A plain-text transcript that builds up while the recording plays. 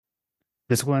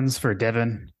This one's for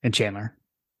Devin and Chandler.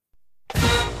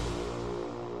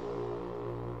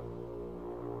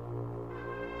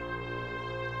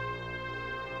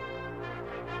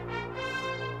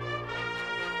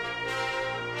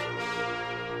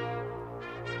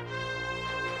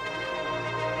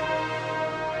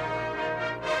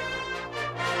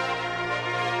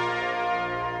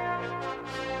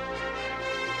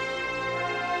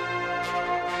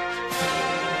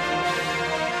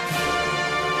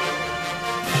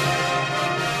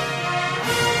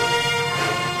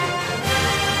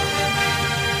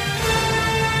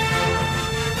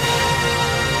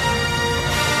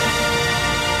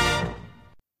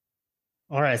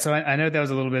 All right, so I know that was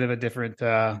a little bit of a different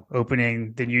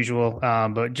opening than usual,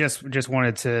 but just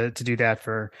wanted to do that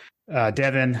for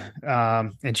Devin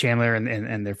and Chandler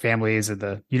and their families and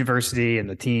the university and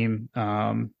the team,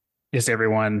 just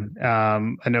everyone.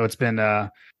 I know it's been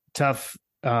tough,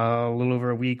 a little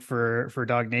over a week for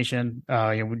Dog Nation.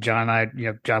 John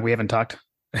and John, we haven't talked,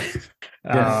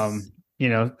 um,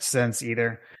 Yes. since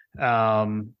either,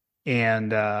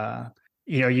 and.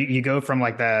 You go from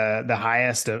like the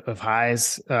highest of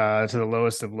highs to the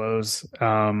lowest of lows.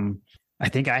 I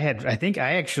think I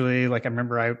actually, like, I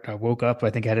remember I woke up, I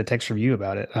think I had a text from you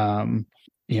about it.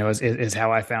 Is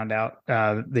how I found out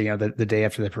the day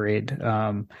after the parade.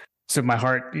 So my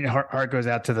heart goes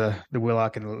out to the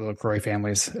Willock and the LaCroix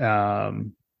families.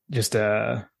 Just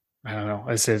I don't know.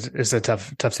 It's a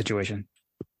tough situation.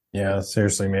 Yeah,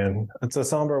 seriously, man. It's a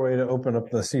somber way to open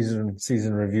up the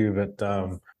season review, but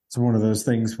it's one of those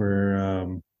things where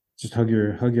just hug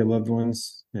your loved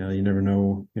ones. You never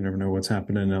know what's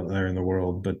happening out there in the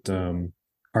world, but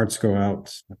hearts go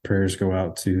out, prayers go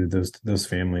out to those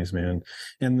families, man.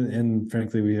 And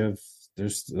frankly,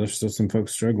 there's still some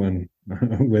folks struggling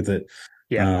with it.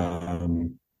 Yeah.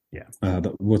 Yeah.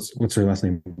 What's her last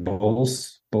name?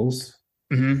 Bowles.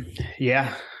 Mm-hmm.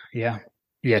 Yeah. Yeah.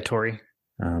 Yeah. Tori.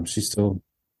 She still got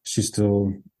she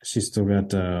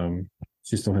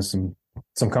still has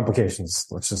some complications.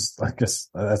 I guess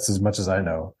that's as much as I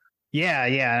know.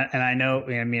 Yeah, and I know.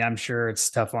 I mean, I'm sure it's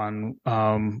tough on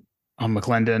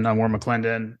McClendon, on War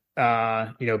McClendon.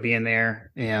 Being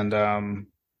there and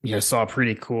saw a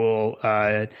pretty cool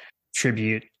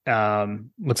tribute.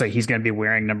 Looks like he's going to be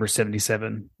wearing number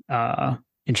 77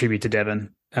 in tribute to Devin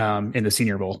in the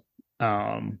Senior Bowl,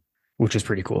 which is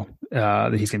pretty cool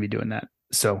that he's going to be doing that.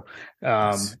 So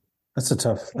that's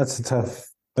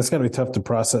got to be tough to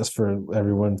process for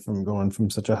everyone, from going from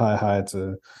such a high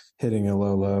to hitting a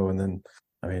low. And then,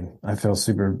 I mean, I feel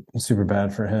super, super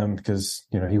bad for him because,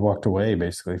 he walked away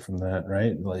basically from that,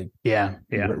 right? Like, yeah.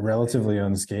 Relatively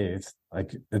unscathed.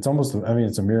 Like, it's almost, I mean,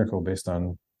 it's a miracle based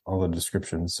on all the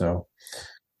descriptions. So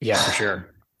yeah,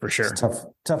 for sure.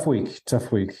 Tough week.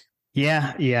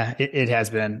 Yeah, it has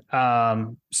been.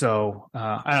 So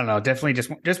I don't know. Definitely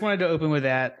just wanted to open with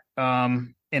that.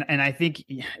 And I think,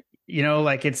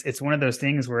 like it's one of those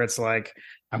things where it's like,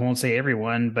 I won't say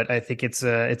everyone, but I think it's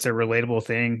a relatable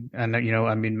thing. And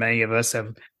I mean, many of us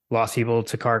have lost people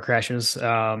to car crashes.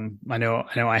 I know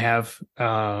I have.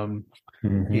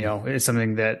 It's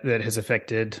something that has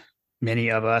affected many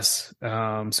of us.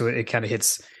 So it kind of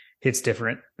hits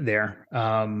different there.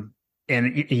 And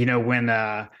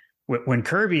when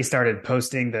Kirby started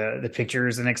posting the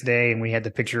pictures the next day, and we had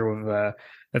the picture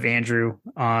of Andrew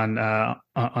on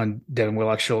Devin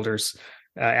Willock's shoulders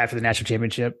after the national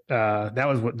championship,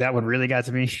 that one really got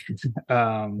to me.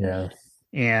 Yeah.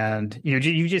 And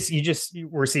you just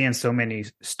were seeing so many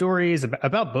stories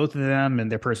about both of them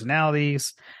and their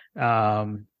personalities. I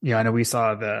know we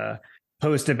saw the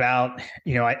post about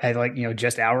I like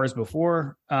just hours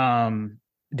before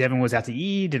Devin was out to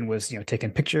eat and was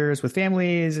taking pictures with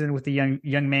families and with the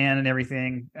young man and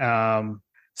everything.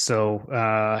 So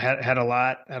had a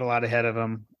lot ahead of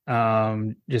him.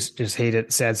 Just hate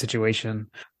it, sad situation.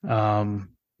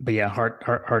 But yeah,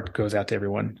 heart goes out to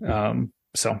everyone.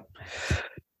 So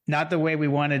not the way we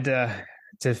wanted to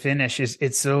finish.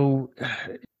 It's so,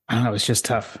 I don't know. It's just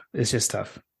tough. I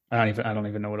don't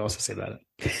even know what else to say about it.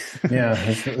 Yeah,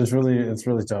 it's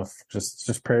really tough.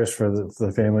 Just prayers for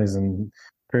the families, and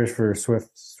prayers for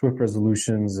swift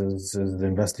resolutions as the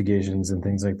investigations and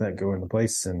things like that go into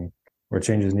place, and where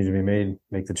changes need to be made,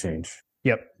 make the change.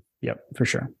 Yep, for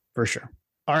sure.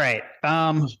 All right.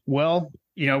 Well,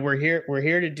 we're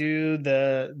here to do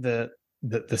the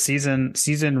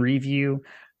season review.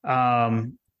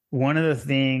 One of the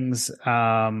things,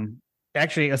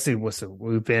 actually, let's see. So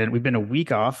we've been a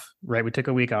week off, right? We took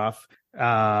a week off. We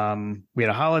had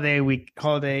a holiday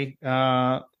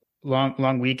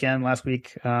long weekend last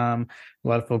week. A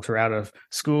lot of folks were out of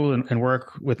school and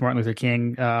work with Martin Luther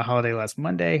King holiday last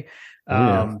Monday.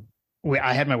 Oh yeah.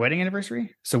 I had my wedding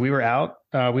anniversary, so we were out.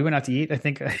 We went out to eat. I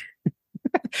think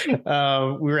we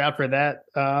were out for that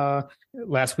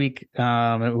last week.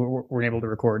 And we weren't able to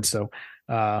record, so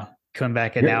coming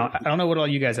back and now I don't know what all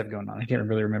you guys have going on. I can't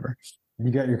really remember. You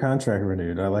got your contract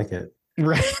renewed. I like it.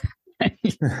 Right.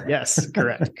 Yes,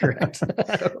 correct.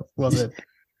 Well said.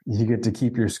 You get to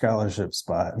keep your scholarship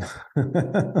spot.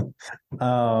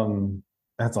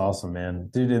 That's awesome, man.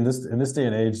 Dude, in this day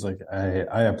and age, like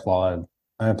I applaud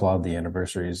the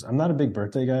anniversaries. I'm not a big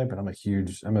birthday guy, but I'm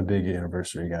a big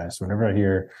anniversary guy. So whenever I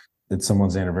hear it's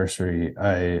someone's anniversary,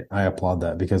 I applaud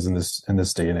that, because in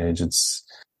this day and age, it's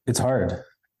hard.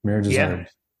 Marriage is hard.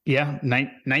 Yeah.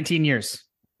 19 years.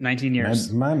 19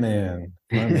 years. My man.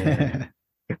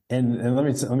 And let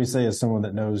me say, as someone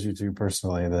that knows you two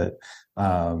personally, that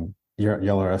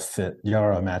y'all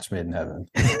are a match made in heaven.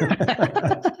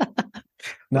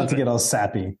 Not to get all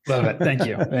sappy. Love it. Thank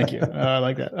you. I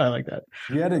like that.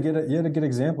 You had a good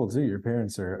example too. Your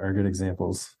parents are good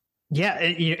examples. Yeah,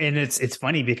 and it's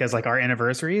funny because like our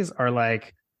anniversaries are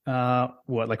like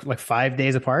like 5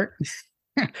 days apart,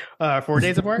 4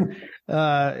 days apart.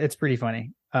 It's pretty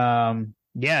funny.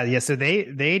 Yeah. So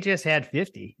they just had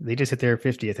 50. They just hit their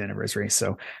 50th anniversary.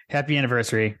 So happy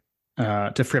anniversary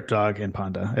to Fripp Dog and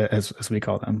Panda, as we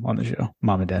call them on the show,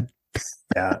 Mom and Dad.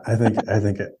 Yeah, I think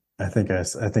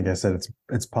I said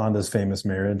it's Panda's famous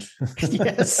marriage.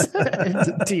 Yes.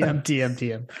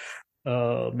 TM.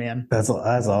 Oh man. That's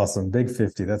awesome. Big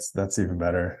 50. That's even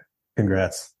better.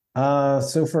 Congrats.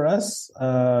 So for us,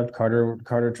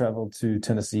 Carter traveled to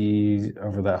Tennessee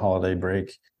over that holiday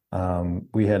break.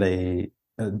 We had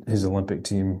his Olympic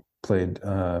team played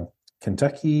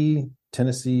Kentucky,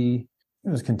 Tennessee. It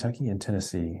was Kentucky and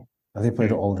Tennessee. They played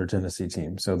an older Tennessee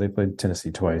team, so they played Tennessee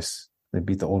twice. They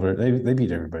beat the older. They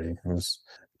beat everybody. It was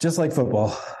just like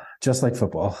football.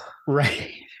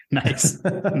 Right. Nice.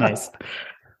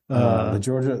 The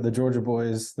Georgia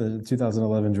boys, the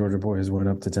 2011 Georgia boys went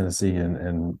up to Tennessee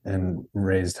and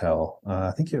raised hell.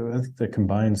 I think the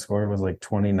combined score was like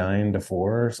 29-4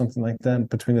 or something like that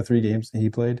between the 3 games that he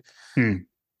played. And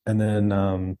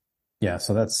then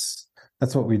so that's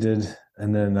what we did.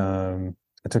 And then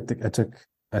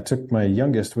I took my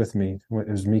youngest with me. It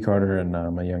was me, Carter, and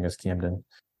my youngest, Camden.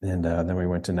 And then we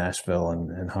went to Nashville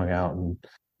and hung out and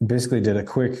basically did a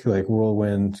quick like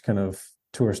whirlwind kind of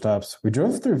tour stops. We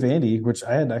drove through Vandy, which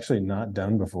I had actually not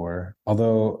done before,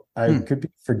 although I could be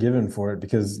forgiven for it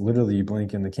because literally you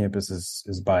blink and the campus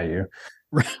is by you.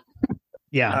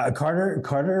 Yeah.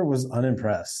 Carter was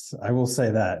unimpressed. I will say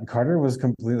that. Carter was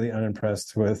completely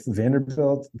unimpressed with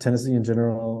Vanderbilt, Tennessee in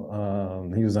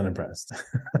general. He was unimpressed.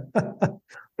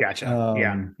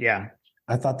 Gotcha. Yeah.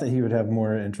 I thought that he would have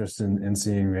more interest in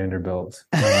seeing Vanderbilt.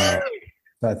 I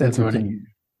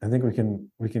think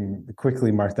we can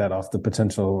quickly mark that off the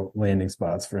potential landing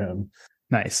spots for him.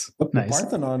 Nice. The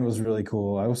Parthenon was really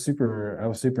cool. I was super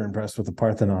impressed with the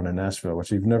Parthenon in Nashville,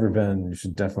 which you've never been. You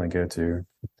should definitely go to.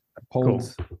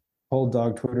 Polled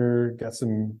Dog Twitter, got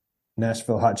some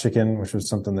Nashville hot chicken, which was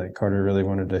something that Carter really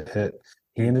wanted to hit.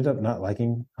 He ended up not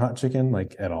liking hot chicken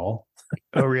like at all.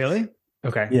 Oh, really?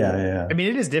 Okay. Yeah. I mean,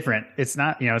 it is different. It's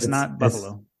not, it's not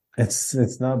buffalo.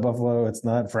 It's not buffalo. It's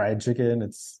not fried chicken.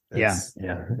 It's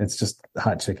just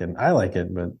hot chicken. I like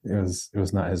it, but it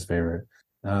was not his favorite.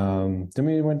 Then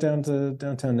we went down to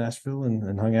downtown Nashville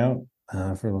and hung out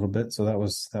for a little bit. So that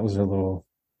was a little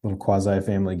quasi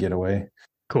family getaway.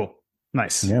 Cool.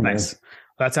 Nice. Yeah, nice.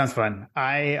 That sounds fun.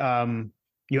 I've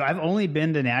only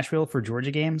been to Nashville for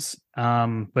Georgia games.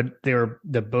 But they were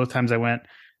both times I went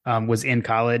was in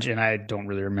college, and I don't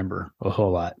really remember a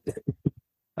whole lot.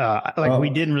 We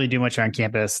didn't really do much on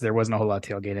campus. There wasn't a whole lot of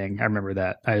tailgating. I remember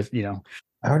that. I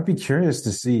would be curious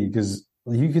to see, because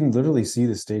you can literally see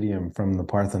the stadium from the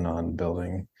Parthenon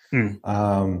building.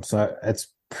 So it's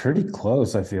pretty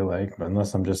close, I feel like,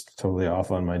 unless I'm just totally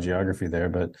off on my geography there.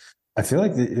 But I feel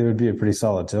like it would be a pretty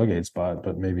solid tailgate spot,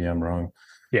 but maybe I'm wrong.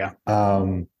 Yeah.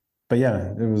 But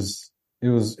yeah, it was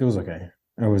okay.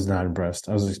 I was not impressed.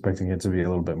 I was expecting it to be a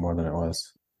little bit more than it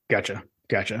was. Gotcha.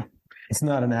 It's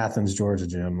not an Athens, Georgia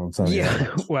gym. I'll tell you.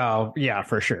 Yeah. Well, yeah,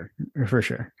 for sure.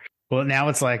 Well, now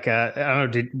it's like, I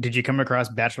don't know. Did you come across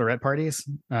bachelorette parties?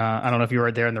 I don't know if you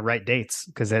were there on the right dates,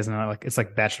 because it's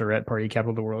like bachelorette party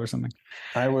capital of the world or something.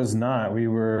 I was not. We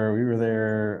were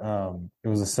there. It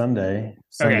was a Sunday.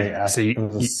 Okay. It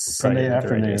was a Sunday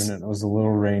afternoon, and it was a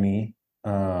little rainy.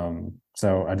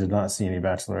 So I did not see any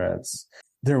bachelorettes.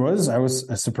 I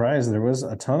was surprised. There was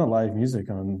a ton of live music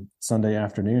on Sunday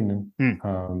afternoon.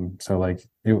 So like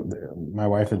my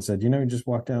wife had said, just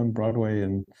walk down Broadway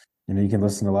and, you can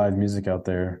listen to live music out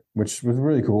there, which was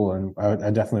really cool. And I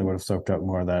definitely would have soaked up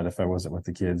more of that if I wasn't with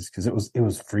the kids. Cause it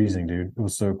was freezing, dude. It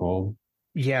was so cold.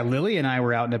 Yeah, Lily and I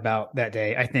were out and about that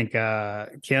day. I think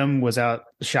Kim was out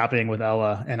shopping with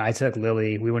Ella, and I took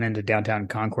Lily. We went into downtown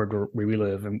Concord where we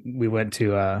live, and we went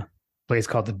to a place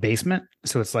called The Basement.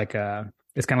 So it's like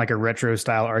it's kind of like a retro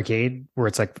style arcade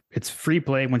where it's free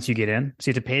play once you get in.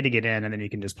 So you have to pay to get in, and then you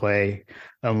can just play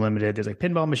unlimited. There's like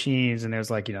pinball machines, and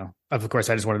there's like, of course,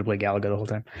 I just wanted to play Galaga the whole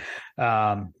time.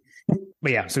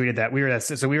 But yeah, so we did that.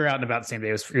 So we were out and about the same day.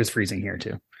 It was freezing here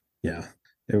too. Yeah.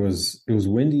 It was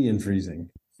windy and freezing.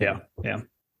 Yeah.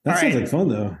 That sounds like fun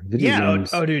though.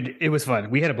 Oh, dude, it was fun.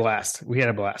 We had a blast.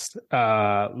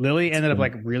 Lily ended up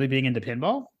like really being into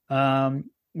pinball,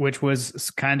 which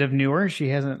was kind of newer. She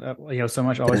hasn't, so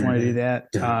much always wanted to do that.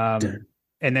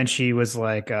 And then she was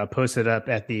like posted up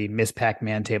at the Miss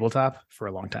Pac-Man tabletop for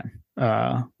a long time.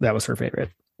 That was her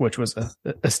favorite, which was a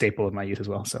staple of my youth as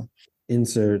well. So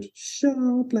insert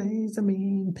show plays a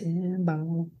mean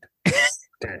pinball.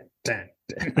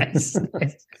 Nice.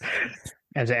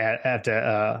 I have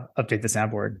to update the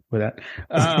soundboard with that.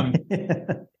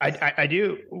 I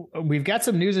do. We've got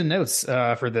some news and notes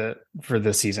for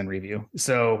the season review.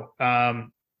 So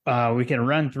we can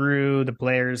run through the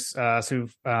players. So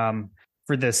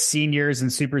for the seniors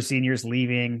and super seniors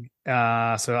leaving.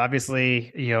 So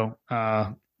obviously,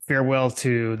 farewell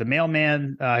to the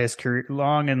mailman. His career,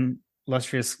 long and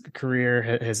illustrious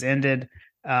career has ended.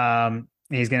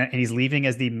 He's leaving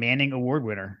as the Manning Award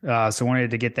winner. So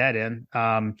wanted to get that in.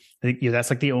 I think that's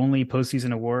like the only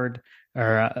postseason award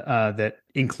that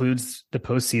includes the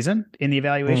postseason in the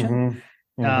evaluation.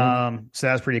 So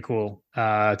that's pretty cool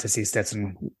to see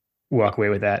Stetson walk away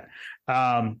with that.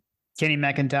 Kenny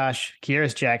McIntosh,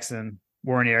 Kearis Jackson,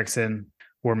 Warren Erickson,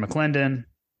 Warren McClendon,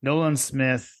 Nolan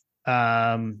Smith.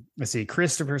 Let's see,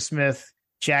 Christopher Smith,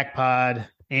 Jack Pod,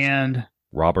 and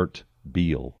Robert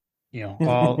Beal.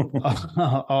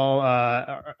 All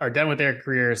are done with their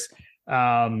careers.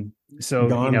 So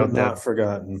gone but not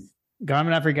forgotten. Gone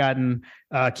but not forgotten.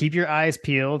 Keep your eyes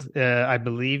peeled. I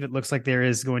believe it looks like there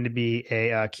is going to be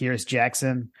a Kearis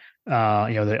Jackson,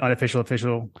 the unofficial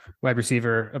official wide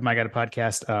receiver of My Guide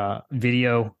Podcast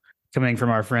video coming from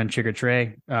our friend Chigger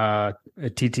Trey,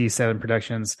 TT7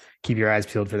 Productions. Keep your eyes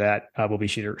peeled for that. We'll be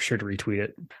sure to retweet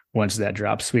it once that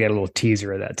drops. We got a little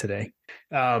teaser of that today.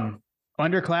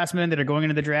 Underclassmen that are going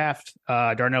into the draft: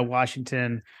 Darnell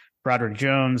Washington, Broderick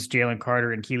Jones, Jalen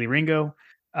Carter, and Keely Ringo.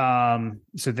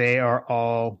 So they are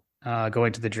all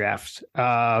going to the draft.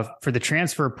 For the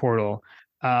transfer portal,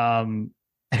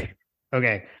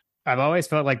 okay, I've always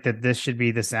felt like that this should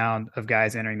be the sound of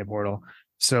guys entering the portal.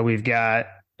 So we've got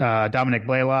Dominic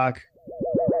Blaylock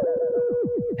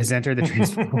has entered the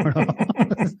transfer portal.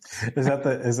 Is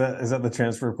that the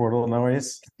transfer portal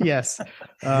noise? Yes. Is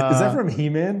that from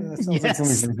He-Man? That sounds like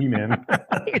something from He-Man.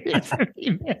 It is from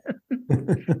He-Man.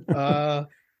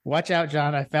 Watch out,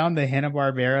 John. I found the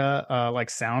Hanna-Barbera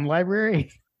sound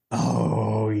library.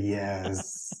 Oh,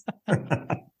 yes.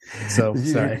 So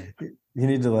sorry. You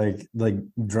need to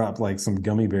drop some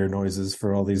gummy bear noises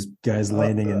for all these guys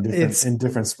landing in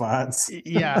different spots.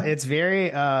 Yeah, it's very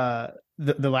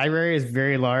the library is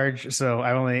very large, so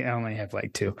I only have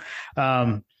two.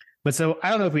 But so I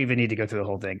don't know if we even need to go through the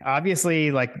whole thing.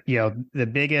 Obviously, the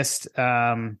biggest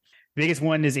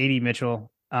one is AD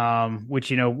Mitchell,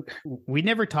 which we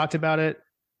never talked about it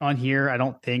on here. I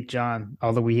don't think, John,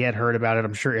 although we had heard about it.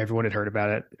 I'm sure everyone had heard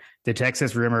about it. The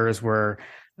Texas rumors were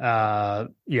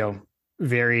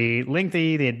very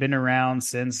lengthy. They had been around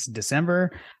since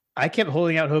December. I kept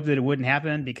holding out hope that it wouldn't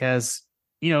happen because,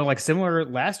 similar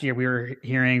last year, we were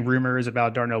hearing rumors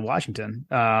about Darnell Washington,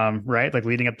 right? Like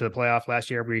leading up to the playoff last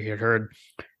year, we had heard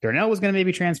Darnell was going to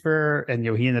maybe transfer, and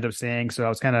he ended up saying.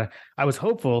 So I was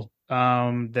hopeful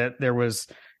that there was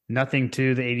nothing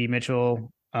to the AD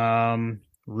Mitchell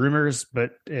rumors,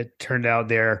 but it turned out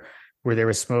where there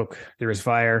was smoke, there was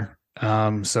fire.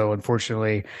 So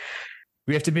unfortunately,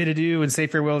 we have to bid adieu and say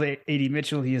farewell to AD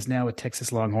Mitchell. He is now a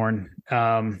Texas Longhorn,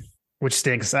 which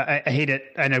stinks. I hate it.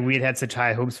 I know we had such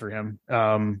high hopes for him.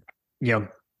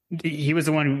 He was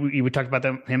the one we talked about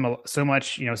him so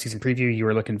much. Season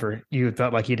preview, you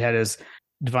felt like he'd had his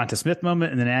Devonta Smith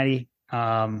moment in the Natty.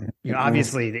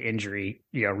 Obviously the injury,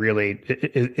 really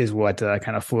is what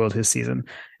kind of foiled his season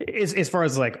as far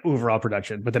as overall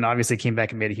production. But then obviously came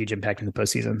back and made a huge impact in the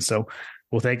postseason. So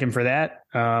we'll thank him for that.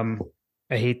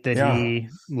 I hate that he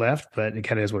left, but it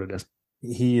kind of is what it is.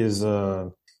 He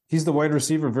he's the wide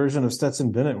receiver version of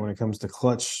Stetson Bennett when it comes to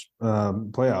clutch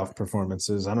playoff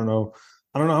performances. I don't know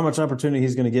how much opportunity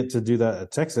he's going to get to do that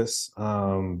at Texas.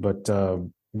 But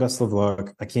best of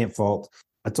luck. I can't fault.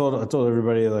 I told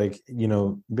everybody, like,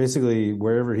 basically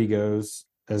wherever he goes,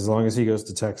 as long as he goes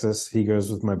to Texas, he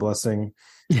goes with my blessing.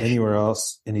 Anywhere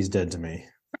else, and he's dead to me.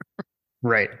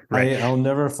 Right. I'll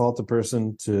never fault a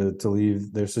person to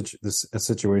leave a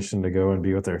situation to go and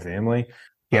be with their family.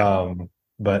 Yeah.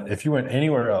 But if you went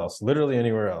anywhere else, literally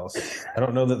anywhere else, I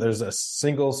don't know that there's a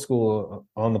single school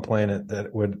on the planet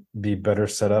that would be better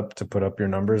set up to put up your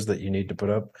numbers that you need to put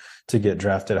up to get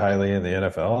drafted highly in the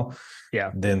NFL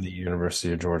than the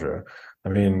University of Georgia. I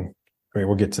mean,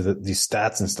 we'll get to these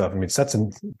stats and stuff. I mean,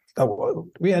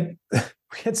 we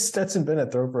had Stetson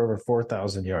Bennett throw for over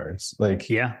 4,000 yards.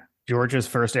 Georgia's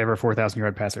first ever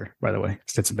 4,000-yard passer, by the way,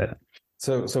 Stetson Bennett.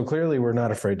 So clearly we're not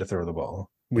afraid to throw the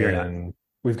ball. And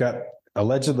we've got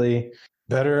allegedly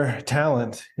better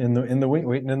talent in the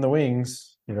waiting in the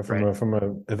wings, from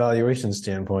a evaluation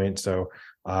standpoint. So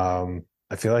I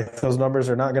feel like those numbers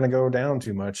are not going to go down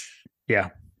too much. Yeah,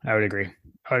 I would agree.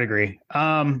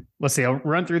 Let's see. I'll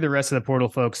run through the rest of the portal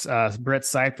folks. Brett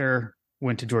Seither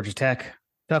went to Georgia Tech.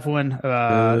 Tough one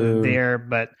there,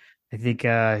 but I think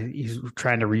he's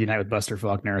trying to reunite with Buster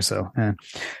Faulkner. So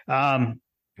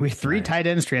we have 3 tight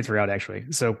ends transfer out,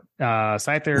 actually. So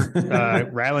Seither,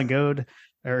 Rylan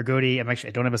Goody. I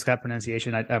don't have a Scott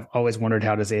pronunciation. I've always wondered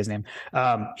how to say his name.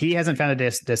 He hasn't found a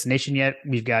destination yet.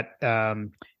 We've got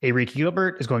Arique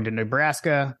Gilbert is going to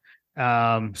Nebraska.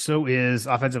 So is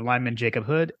offensive lineman Jacob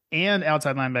Hood and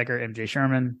outside linebacker MJ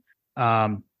Sherman.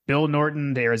 Bill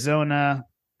Norton to Arizona.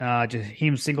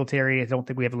 Jaheim Singletary, I don't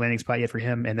think we have a landing spot yet for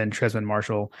him. And then Tresman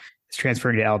Marshall is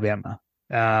transferring to Alabama.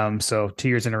 So 2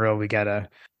 years in a row, we got a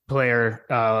player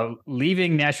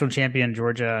leaving national champion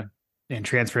Georgia and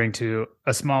transferring to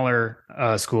a smaller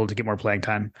school to get more playing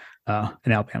time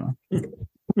in Alabama.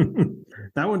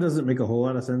 That one doesn't make a whole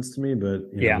lot of sense to me, but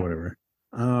whatever.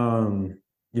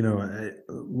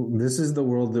 This is the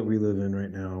world that we live in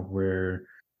right now, where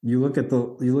you look at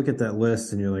that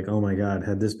list and you're like, oh my God,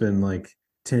 had this been like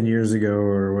 10 years ago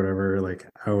or whatever, like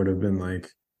I would have been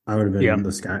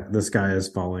the sky is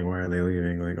falling. Why are they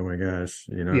leaving? Like, oh my gosh,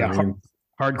 what I mean?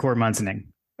 Hardcore Munsoning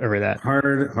over that.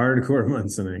 Hardcore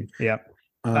Munsoning. Yep.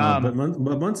 But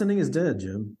Munsoning is dead,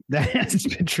 Jim. That's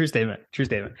a true statement.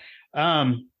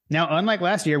 Now, unlike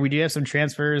last year, we do have some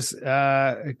transfers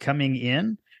coming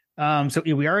in. So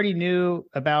we already knew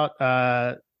about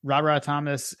Ra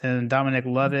Thomas and Dominic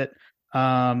Lovett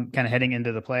kind of heading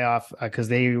into the playoff because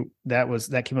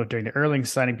that came up during the early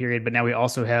signing period. But now we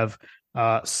also have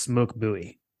Smoke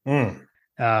Bowie. So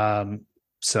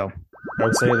I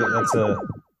would say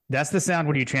that's the sound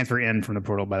when you transfer in from the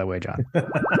portal, by the way, John.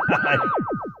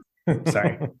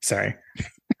 Sorry.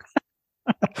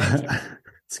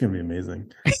 It's gonna be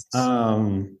amazing.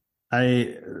 I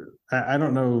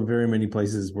don't know very many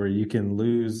places where you can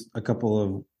lose a couple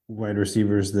of wide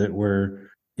receivers that were,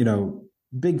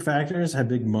 big factors, had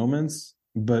big moments,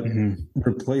 but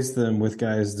replace them with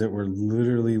guys that were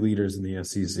literally leaders in the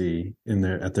SEC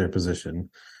at their position.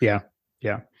 Yeah.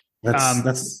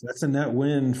 That's a net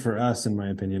win for us, in my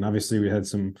opinion. Obviously, we had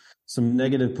some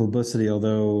negative publicity,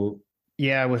 although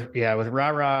with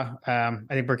Ra. I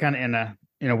think we're kind of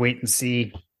in a wait and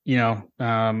see.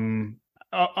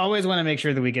 Always want to make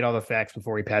sure that we get all the facts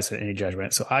before we pass any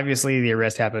judgment. So obviously the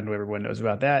arrest happened. Everyone knows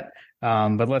about that.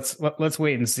 But let's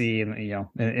wait and see,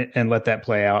 and let that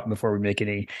play out before we make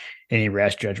any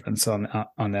rash judgments on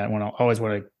that one. I always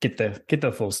want to get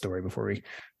the full story before we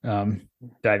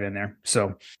dive in there.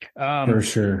 So for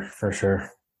sure.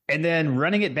 And then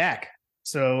running it back.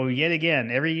 So yet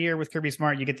again, every year with Kirby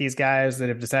Smart, you get these guys that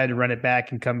have decided to run it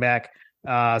back and come back.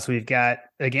 So we've got,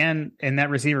 again, in that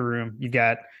receiver room, you've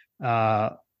got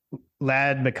Ladd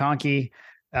McConkey,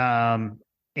 and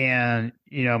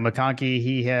McConkey,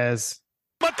 he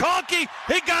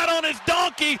got on his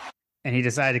donkey and he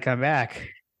decided to come back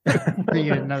for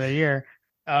another year.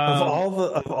 Of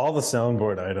all the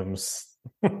soundboard items.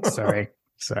 Sorry,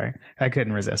 I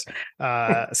couldn't resist.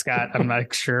 Scott, I'm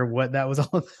not sure what that was all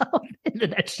about in the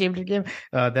national championship game.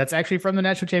 That's actually from the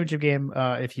national championship game.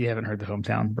 If you haven't heard the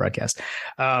hometown broadcast.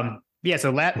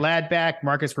 So Ladd back,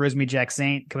 Marcus Rosemy-Jack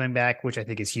Saint coming back, which I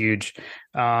think is huge.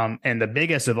 And the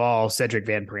biggest of all, Cedric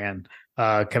Van Pran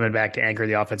coming back to anchor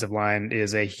the offensive line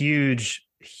is a huge,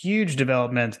 huge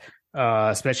development,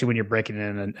 especially when you're breaking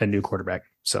in a new quarterback.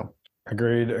 So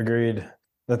agreed.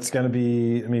 That's going to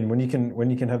be, when you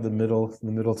can have the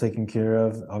middle taken care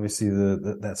of, obviously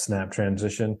that snap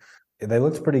transition, they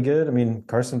looked pretty good.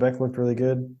 Carson Beck looked really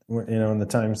good, in the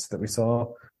times that we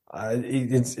saw.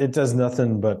 It does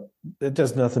nothing but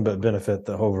benefit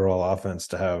the overall offense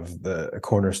to have the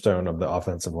cornerstone of the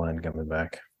offensive line coming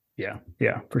back. Yeah,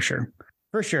 for sure.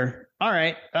 All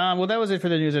right. Well, that was it for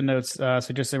the news and notes. So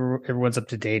just so everyone's up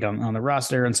to date on the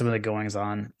roster and some of the goings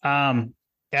on.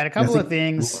 Got a couple of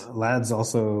things. Ladd's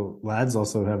also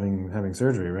having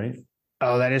surgery, right?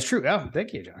 Oh, that is true. Oh,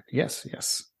 thank you, John. Yes,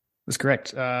 that's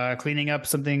correct. Cleaning up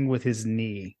something with his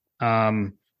knee. I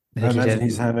imagine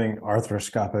he's having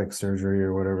arthroscopic surgery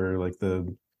or whatever, like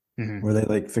where they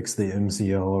like fix the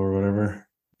MCL or whatever.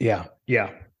 Yeah.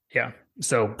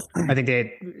 So I think that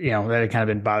had kind of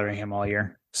been bothering him all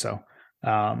year. So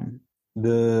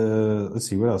let's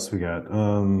see what else we got.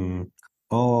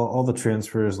 All the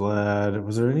transfers, Ladd.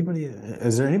 Is there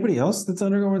anybody else that's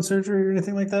undergoing surgery or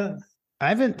anything like that? I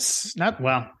haven't not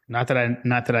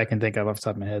that I can think of off the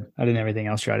top of my head. I didn't have anything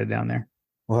else jotted down there.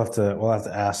 We'll have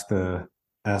to ask the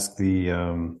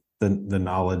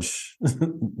knowledge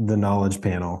the knowledge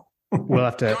panel. We'll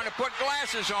have to put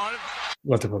glasses on it.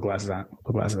 We'll have to put glasses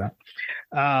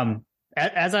on.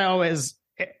 As I always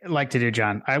like to do,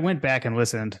 John, I went back and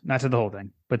listened, not to the whole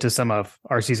thing, but to some of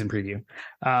our season preview.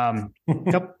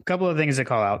 Couple of things to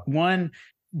call out. One,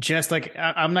 just like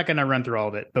I'm not going to run through all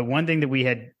of it, but one thing that we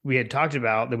had talked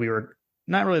about that we were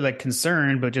not really like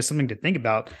concerned, but just something to think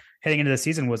about heading into the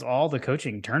season was all the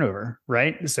coaching turnover,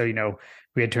 right? So,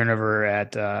 we had turnover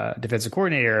at defensive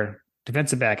coordinator,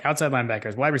 defensive back, outside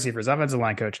linebackers, wide receivers, offensive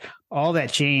line coach, all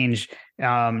that change.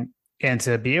 And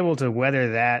to be able to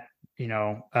weather that,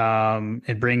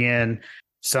 and bring in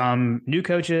some new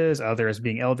coaches, others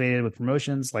being elevated with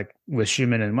promotions, like with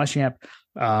Schumann and Muschamp,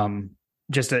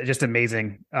 just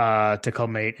amazing to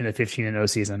culminate in a 15-0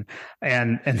 season.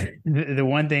 And the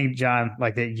one thing, John,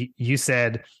 like that you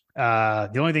said,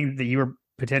 the only thing that you were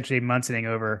potentially munching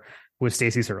over was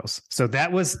Stacey Searles. So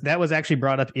that was actually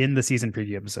brought up in the season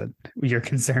preview episode. Your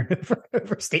concern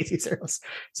for Stacey Searles.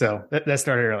 So that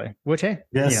started early. Which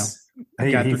yes,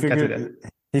 he figured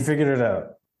it out.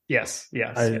 Yes,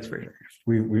 for sure.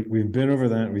 We've been over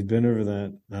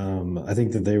that. I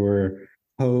think that they were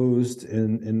posed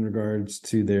in regards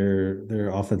to their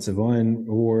offensive line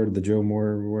award, the Joe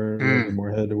Moore award, the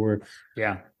Moorhead award.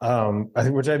 Yeah. I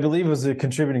think, which I believe was a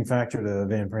contributing factor to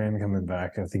Van Pran coming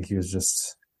back. I think he was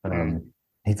just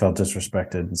he felt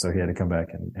disrespected, and so he had to come back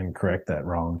and correct that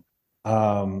wrong.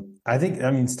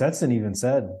 Stetson even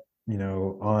said,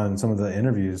 on some of the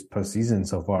interviews postseason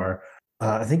so far,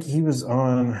 I think he was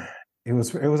on. It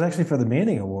was actually for the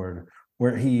Manning Award,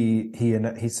 where he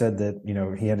said that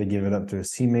he had to give it up to his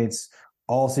teammates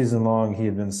all season long. He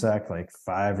had been sacked like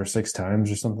 5 or 6 times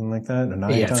or something like that, or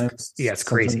 9 times. Yeah, it's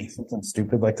crazy, something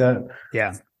stupid like that.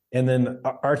 Yeah. And then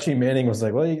Archie Manning was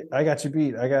like, "Well, I got you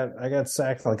beat. I got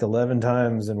sacked like 11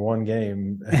 times in one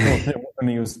game when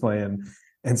he was playing."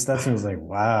 And Stetson was like,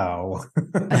 "Wow."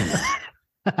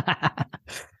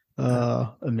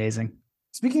 Oh, amazing.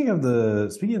 Speaking of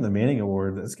the Manning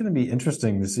Award, it's going to be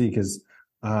interesting to see, because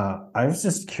I was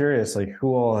just curious, like,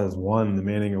 who all has won the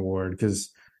Manning Award,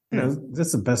 because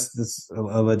that's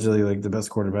allegedly like the best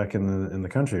quarterback in the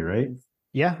country, right?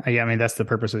 Yeah, that's the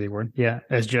purpose of the award. Yeah,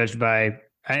 as judged by,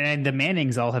 and the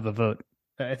Mannings all have a vote.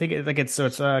 I think it's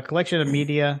a collection of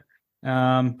media,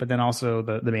 but then also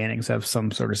the Mannings have some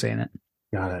sort of say in it.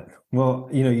 Got it. Well,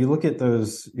 you look at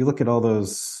all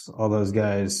those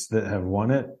guys that have won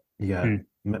it. You got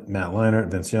Matt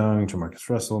Leinart, Vince Young, Jamarcus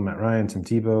Russell, Matt Ryan, Tim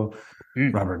Tebow,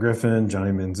 Robert Griffin,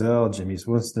 Johnny Manziel, Jameis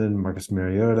Winston, Marcus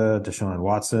Mariota, Deshaun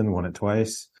Watson won it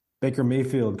twice. Baker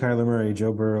Mayfield, Kyler Murray,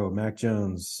 Joe Burrow, Mac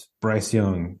Jones, Bryce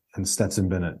Young, and Stetson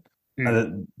Bennett.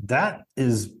 That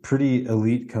is pretty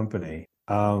elite company.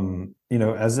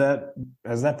 As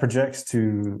that projects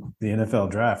to the NFL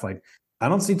draft, like, I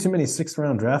don't see too many 6th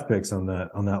round draft picks on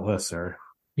that list, sir.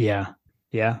 Yeah.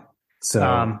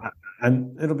 So,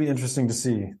 and it'll be interesting to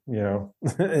see.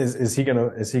 Is he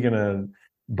gonna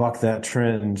buck that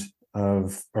trend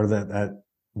of, or that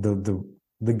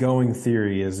the going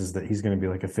theory is that he's going to be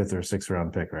like a 5th or 6th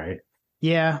round pick, right?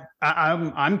 Yeah,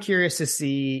 I'm curious to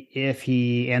see if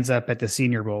he ends up at the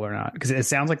Senior Bowl or not, because it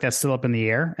sounds like that's still up in the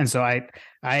air. And so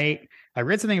I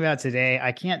read something about it today.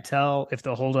 I can't tell if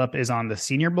the holdup is on the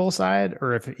Senior Bowl side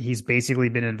or if he's basically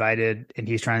been invited and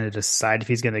he's trying to decide if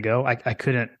he's going to go. I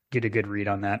couldn't get a good read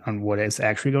on that, on what is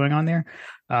actually going on there.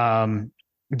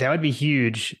 That would be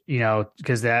huge,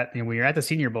 because that, when you're at the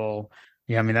Senior Bowl,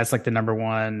 that's like the number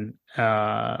one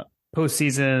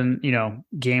postseason,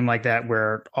 game like that,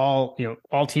 where all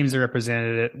teams are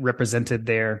represented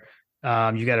there.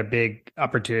 You got a big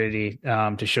opportunity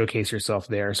to showcase yourself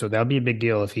there. So that'll be a big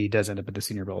deal if he does end up at the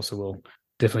Senior Bowl. So we'll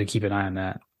definitely keep an eye on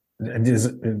that.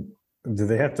 do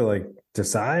they have to like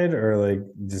decide, or like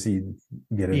does he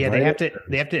get invited? Yeah,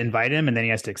 they have to invite him and then he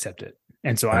has to accept it.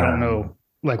 And so I don't know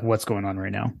like what's going on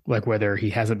right now, like whether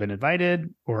he hasn't been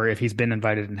invited or if he's been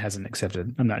invited and hasn't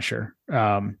accepted. I'm not sure.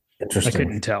 Interesting. I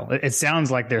couldn't tell. It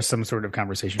sounds like there's some sort of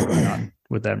conversation going on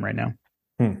with them right now.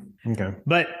 Okay.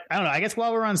 But I don't know. I guess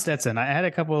while we're on Stetson, I had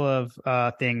a couple of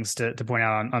things to point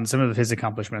out on some of his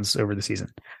accomplishments over the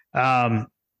season.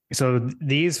 So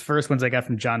these first ones I got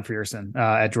from John Frierson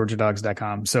at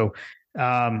GeorgiaDogs.com. So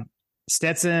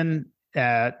Stetson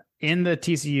in the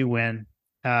TCU win.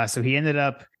 So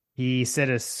he set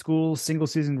a school single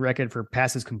season record for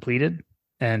passes completed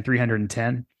and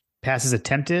 310, passes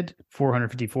attempted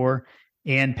 454,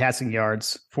 and passing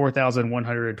yards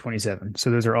 4,127.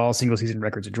 So those are all single season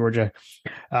records at Georgia.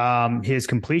 His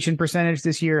completion percentage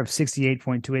this year of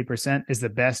 68.28% is the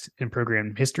best in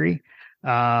program history.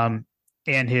 And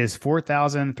his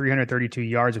 4,332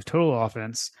 yards of total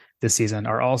offense this season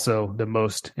are also the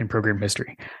most in program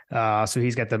history. So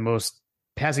he's got the most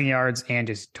passing yards and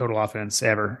his total offense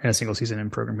ever in a single season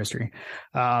in program history.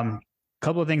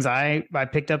 Couple of things I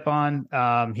picked up on.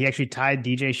 He actually tied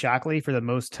DJ Shockley for the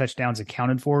most touchdowns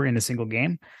accounted for in a single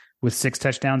game with 6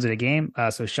 touchdowns in a game.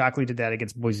 So Shockley did that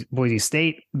against Boise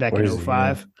State back in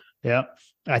 2005. Yeah.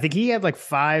 I think he had like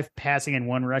 5 passing and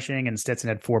 1 rushing, and Stetson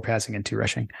had 4 passing and 2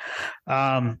 rushing.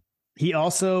 He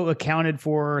also accounted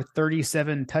for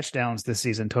 37 touchdowns this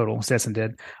season total. Stetson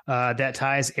did. That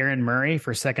ties Aaron Murray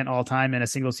for second all time in a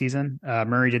single season.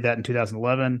 Murray did that in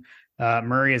 2011.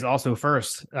 Murray is also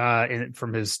first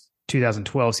from his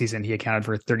 2012 season. He accounted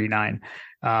for 39.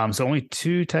 So only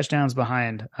 2 touchdowns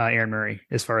behind Aaron Murray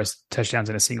as far as touchdowns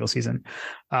in a single season.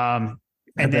 And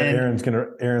then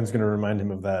Aaron's gonna remind him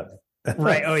of that.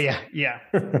 Right. Oh yeah. Yeah.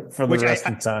 For the rest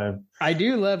of time. I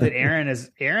do love that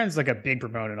Aaron's like a big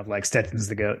proponent of like Stetson's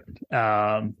the GOAT.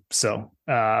 I'm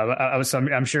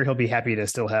sure he'll be happy to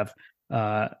still have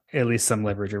at least some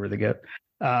leverage over the GOAT.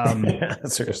 Yeah,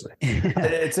 seriously.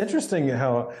 It's interesting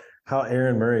how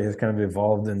Aaron Murray has kind of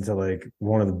evolved into like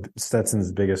one of the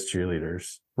Stetson's biggest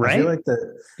cheerleaders. Right. I feel like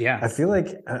that. Yeah. I feel like,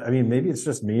 I mean, maybe it's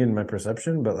just me and my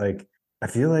perception, but like, I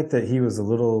feel like that he was a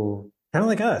little kind of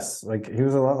like us. Like he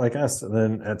was a lot like us. And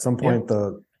then at some point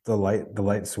the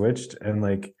light switched, and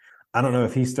like, I don't know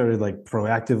if he started like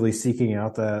proactively seeking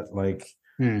out that like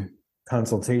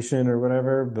consultation or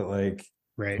whatever, but like,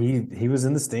 right. He was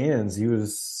in the stands. He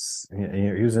was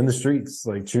in the streets,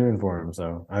 like cheering for him.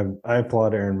 So I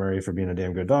applaud Aaron Murray for being a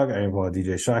damn good dog. I applaud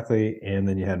DJ Shockley, and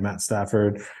then you had Matt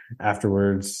Stafford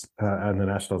afterwards on the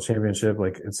national championship.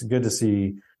 Like it's good to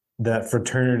see that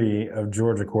fraternity of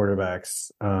Georgia quarterbacks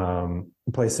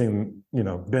placing,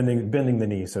 bending the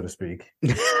knee, so to speak.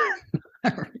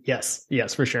 Yes,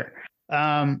 for sure.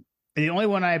 The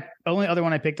only other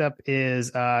one I picked up is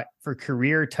for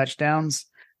career touchdowns.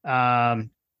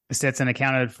 Stetson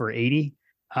accounted for 80.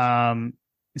 So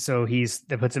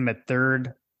that puts him at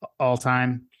third all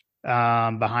time,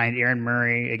 behind Aaron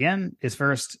Murray. Again, is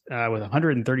first with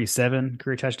 137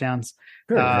 career touchdowns.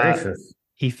 Good gracious.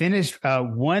 He finished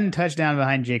 1 touchdown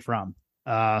behind Jake Fromm.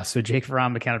 So Jake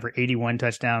Fromm accounted for 81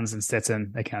 touchdowns and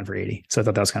Stetson accounted for 80. So I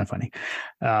thought that was kind of funny.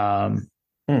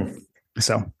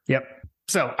 So, yep.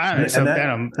 So I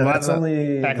don't know. That's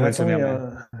only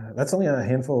a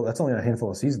handful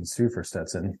of seasons too for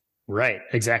Stetson. Right.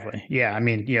 Exactly. Yeah. I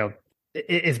mean,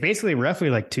 it's basically roughly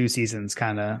like 2 seasons,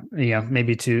 kind of,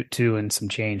 maybe two and some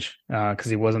change, because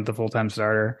he wasn't the full-time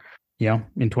starter,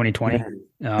 in 2020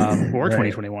 or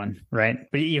 2021. Right.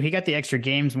 But he got the extra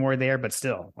games more there, but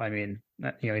still, I mean,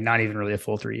 not even really a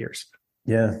full 3 years.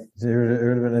 Yeah, it would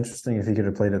have been interesting if he could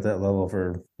have played at that level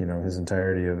for his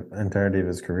entirety of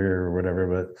his career or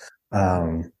whatever.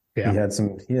 But he had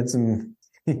some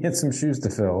shoes to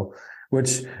fill,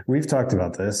 which we've talked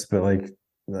about this. But like,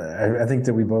 I think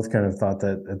that we both kind of thought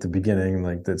that at the beginning,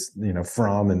 like that's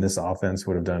Fromm and this offense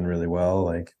would have done really well.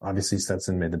 Like obviously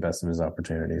Stetson made the best of his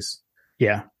opportunities.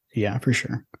 Yeah, for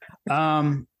sure.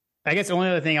 I guess the only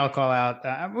other thing I'll call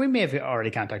out, we may have already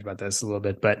kind of talked about this a little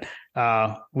bit, but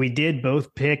we did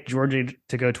both pick Georgia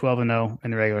to go 12-0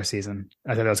 in the regular season.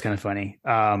 I thought that was kind of funny.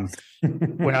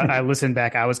 When I listened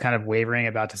back, I was kind of wavering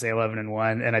about to say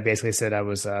 11-1, and I basically said I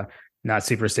was not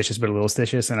superstitious, but a little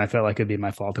stitious, and I felt like it'd be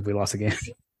my fault if we lost again.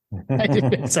 I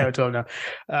did say 12-0.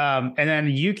 And then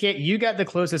you got the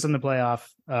closest in the playoff.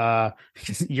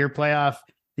 Your playoff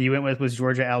that you went with was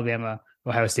Georgia, Alabama,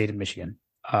 Ohio State, and Michigan.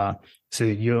 So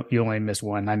you only missed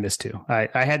 1. I missed 2. I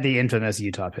had the infamous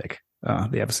Utah pick.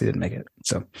 They obviously didn't make it.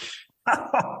 So,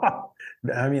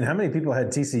 I mean, how many people had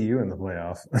TCU in the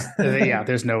playoff? Yeah,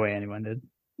 there's no way anyone did.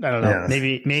 I don't know. Yeah.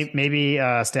 Maybe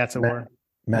Stats Award.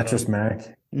 Mattress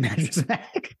Mac. Mattress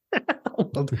Mac.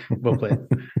 Well played.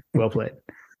 Well played.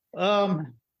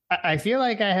 I feel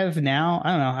like I have now, I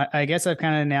don't know. I guess I've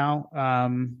kind of now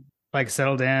like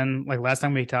settled in. Like last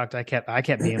time we talked, I kept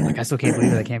being like, I still can't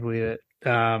believe it. I can't believe it.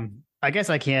 I guess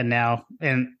I can now.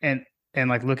 And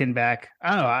like looking back,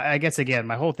 I don't know. I guess again,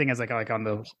 my whole thing is like on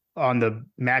the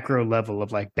macro level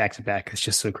of like back to back. It's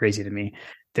just so crazy to me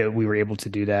that we were able to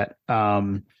do that.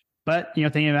 But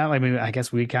thinking about like, maybe I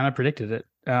guess we kind of predicted it.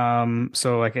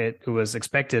 So like it was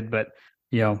expected, but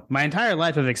my entire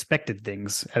life I've expected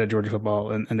things out of Georgia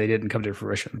football, and they didn't come to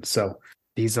fruition. So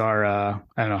these are I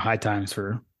don't know, high times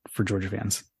for Georgia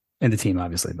fans and the team,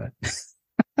 obviously, but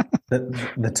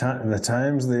the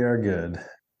times they are good.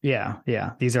 Yeah.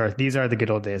 These are the good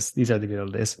old days. These are the good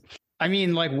old days. I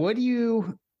mean, like, what do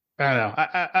you? I don't know.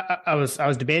 I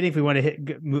was debating if we want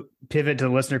to pivot to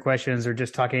the listener questions or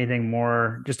just talk anything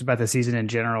more just about the season in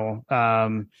general. I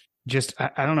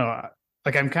don't know.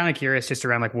 Like, I'm kind of curious just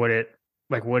around like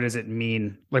what does it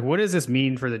mean? Like, what does this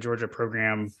mean for the Georgia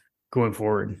program going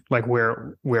forward? Like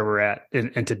where we're at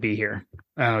and to be here.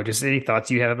 I don't know. Just any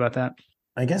thoughts you have about that?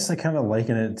 I guess I kind of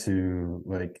liken it to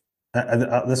like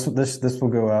this will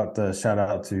go out shout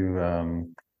out to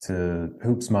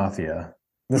Hoops Mafia.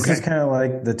 This is kind of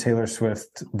like the Taylor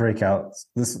Swift breakout.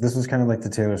 This was kind of like the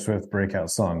Taylor Swift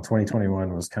breakout song.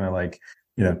 2021 was kind of like,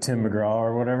 Tim McGraw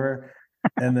or whatever.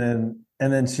 And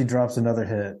then she drops another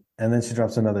hit, and then she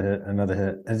drops another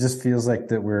hit. It just feels like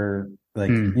that we're like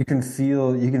you can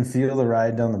feel the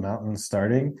ride down the mountain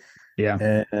starting.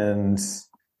 Yeah. And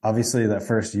obviously that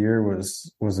first year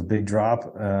was a big drop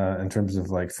in terms of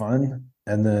like fun.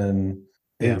 And then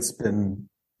it's been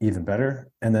even better.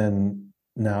 And then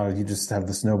now you just have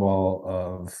the snowball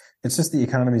of it's just the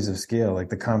economies of scale, like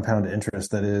the compound interest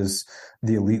that is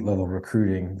the elite level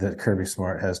recruiting that Kirby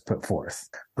Smart has put forth.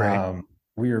 Right.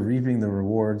 We are reaping the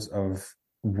rewards of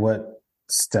what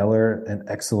stellar and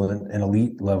excellent and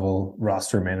elite level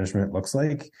roster management looks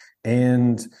like,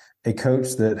 and a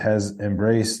coach that has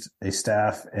embraced a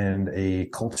staff and a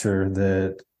culture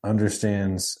that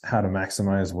understands how to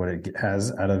maximize what it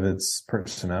has out of its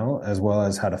personnel, as well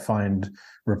as how to find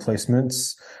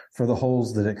replacements for the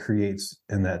holes that it creates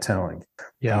in that talent.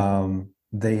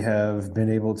 They have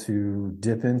been able to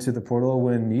dip into the portal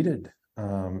when needed.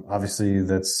 Obviously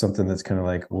that's something that's kind of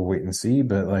like, we'll wait and see,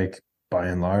 but like by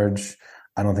and large,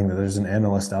 I don't think that there's an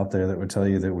analyst out there that would tell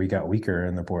you that we got weaker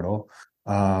in the portal.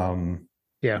 The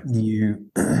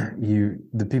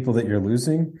people that you're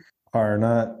losing are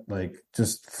not like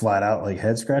just flat out like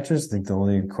head scratchers. I think the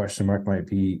only question mark might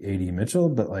be AD Mitchell,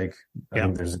 but like I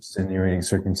think there's extenuating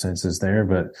circumstances there.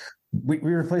 But we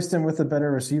replaced him with a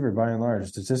better receiver by and large,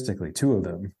 statistically, two of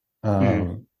them.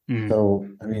 So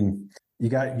I mean,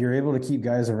 you're able to keep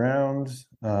guys around.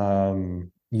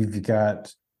 You've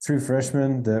got true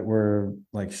freshmen that were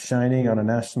like shining on a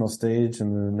national stage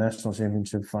in the national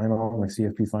championship final, like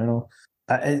CFP final.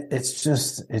 It's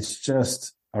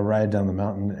just a ride down the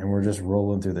mountain, and we're just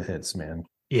rolling through the hits, man.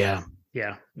 Yeah.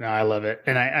 No, I love it.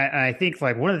 And I think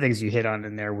like one of the things you hit on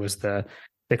in there was the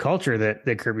culture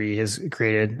that Kirby has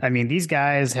created. I mean, these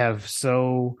guys have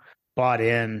so bought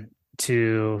in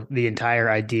to the entire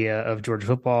idea of Georgia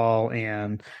football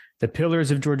and the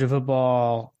pillars of Georgia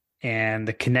football and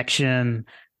the connection.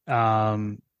 I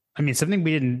mean, something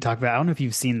we didn't talk about, I don't know if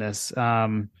you've seen this.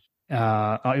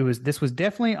 This was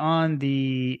definitely on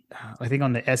I think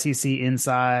on the SEC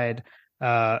Inside.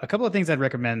 A couple of things I'd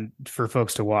recommend for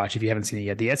folks to watch if you haven't seen it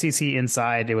yet. The SEC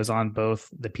Inside, it was on both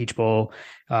the Peach Bowl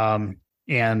and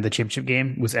the championship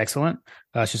game, was excellent.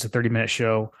 It's just a 30-minute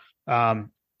show.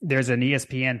 There's an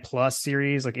ESPN Plus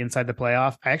series like Inside the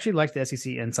Playoff. I actually liked the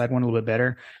SEC Inside one a little bit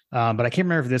better, but I can't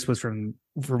remember if this was from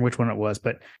which one it was.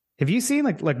 But have you seen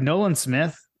like Nolan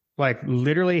Smith like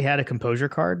literally had a composure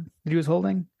card that he was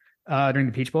holding during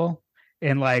the Peach Bowl,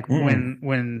 and like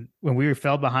when we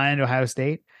fell behind Ohio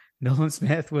State, Nolan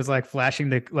Smith was like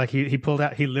flashing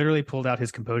he literally pulled out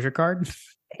his composure card.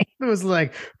 It was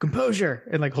like composure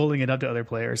and like holding it up to other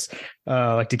players,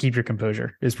 like to keep your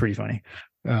composure. Is pretty funny.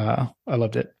 I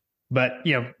loved it, but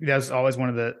that was always one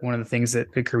of the things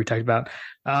that Kirby talked about.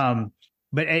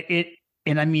 But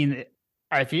and I mean,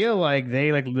 I feel like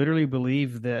they like literally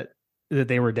believe that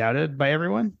they were doubted by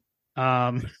everyone.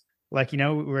 Like,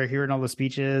 we're hearing all the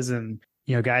speeches and,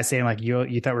 guys saying like,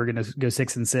 you thought we were going to go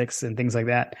 6-6 and things like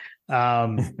that.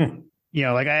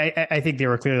 Like I think there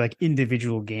were clearly like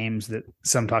individual games that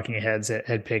some talking heads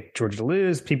had picked Georgia to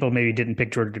lose. People maybe didn't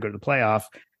pick Georgia to go to the playoff.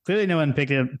 Clearly no one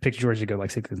picked Georgia to go like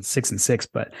 6-6.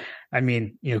 But I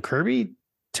mean, Kirby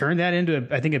turned that into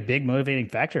I think a big motivating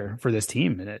factor for this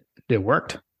team, and it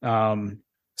worked.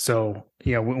 So,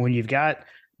 when you've got a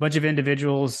bunch of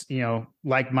individuals,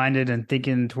 like-minded and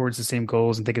thinking towards the same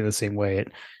goals and thinking the same way,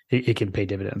 it can pay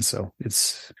dividends. So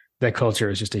that culture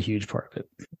is just a huge part of it.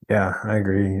 Yeah, I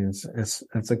agree. It's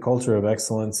a culture of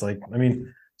excellence. Like, I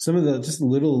mean, some of the just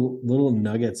little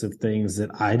nuggets of things that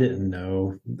I didn't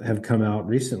know have come out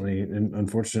recently, and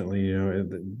unfortunately,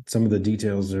 some of the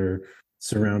details are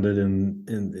surrounded in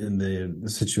the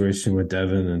situation with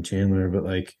Devin and Chandler. But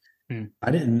like,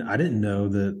 I didn't know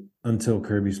that until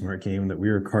Kirby Smart came that we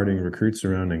were carting recruits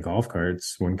around in golf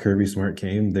carts. When Kirby Smart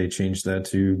came, they changed that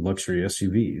to luxury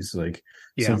SUVs. Like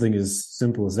something as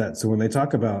simple as that. So when they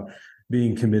talk about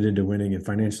being committed to winning and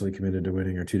financially committed to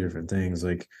winning are two different things.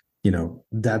 Like,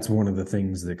 that's one of the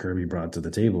things that Kirby brought to the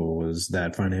table was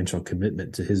that financial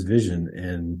commitment to his vision.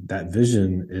 And that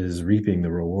vision is reaping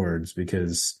the rewards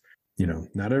because,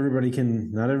 not everybody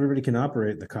can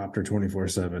operate the copter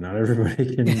 24/7. Not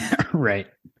everybody can right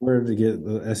afford to get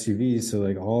the SUVs. So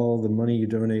like all the money you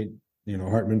donate,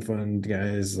 Hartman Fund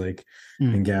guys like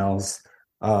and gals,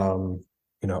 all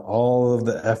of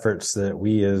the efforts that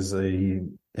we as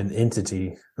an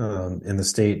entity in the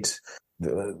state,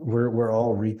 we're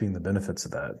all reaping the benefits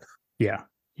of that. Yeah,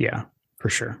 for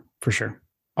sure.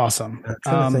 Awesome.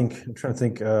 I'm trying to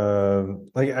think.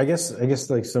 I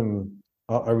guess like some.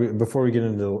 Are we before we get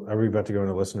into? Are we about to go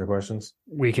into listener questions?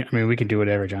 We can do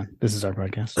whatever, John. This is our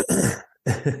podcast.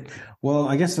 Well,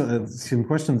 I guess some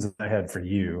questions that I had for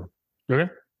you.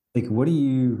 Okay. Like, what do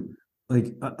you like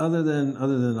other than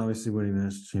obviously winning the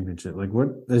national championship? Like, what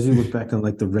as you look back on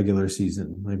like the regular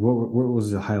season, like what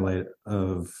was the highlight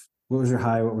of? What was your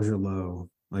high? What was your low?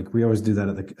 Like we always do that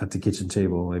at the kitchen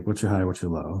table. Like, what's your high? What's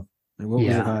your low? Like, what was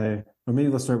your high? Or maybe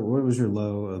let's start with what was your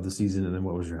low of the season, and then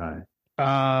what was your high?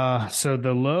 So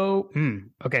the low.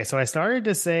 Okay, so I started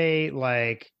to say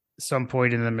like some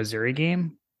point in the Missouri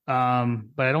game, but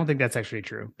I don't think that's actually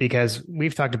true because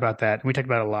we've talked about that. We talked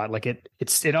about it a lot. Like it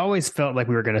always felt like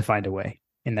we were going to find a way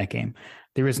in that game.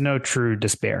 There was no true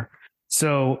despair.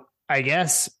 So I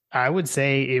guess I would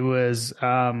say it was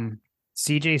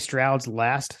CJ Stroud's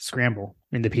last scramble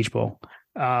in the Peach Bowl.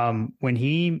 When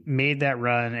he made that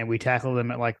run and we tackled him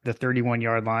at like the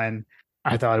 31-yard line,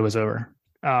 I thought it was over.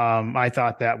 I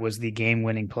thought that was the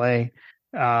game-winning play.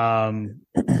 And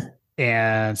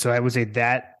so I would say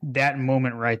that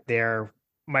moment right there,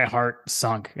 my heart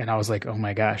sunk and I was like, oh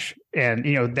my gosh. And,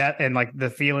 that, and like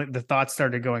the thoughts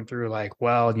started going through like,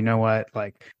 well, you know what?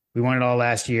 Like we won it all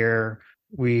last year.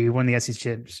 We won the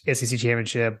SEC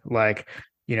championship. Like,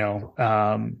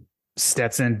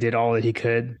 Stetson did all that he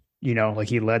could, like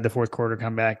he led the fourth quarter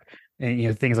comeback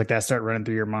and, things like that start running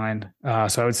through your mind.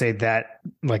 So I would say that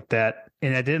like that,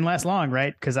 and that didn't last long,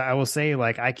 right? Because I will say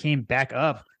like I came back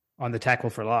up on the tackle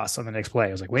for loss on the next play.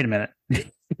 I was like, wait a minute.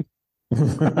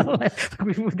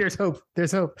 There's hope.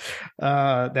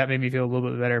 That made me feel a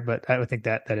little bit better, but I would think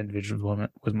that individual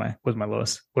moment was my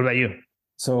lowest. What about you?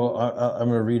 So I'm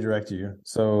going to redirect you.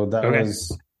 So that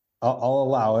was, I'll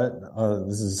allow it.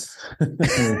 This is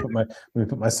let me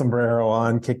put my sombrero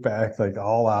on, kick back, like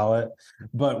I'll allow it.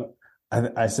 But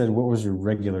I said, what was your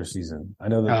regular season? I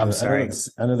know that. I'm sorry.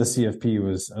 I know the CFP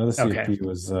was.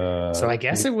 So I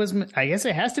guess it was. I guess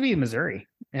it has to be Missouri.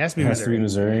 It has to be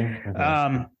Missouri.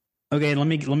 Okay. Okay. Let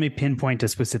me pinpoint a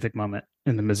specific moment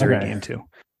in the Missouri game too.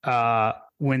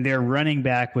 When their running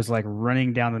back was like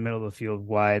running down the middle of the field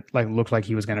wide, like looked like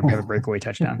he was going to have a breakaway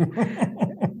touchdown.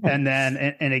 And then,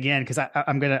 and again, because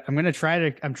I'm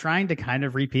trying to kind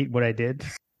of repeat what I did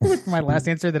with my last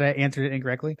answer that I answered it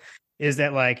incorrectly, is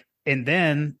that like, and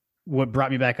then what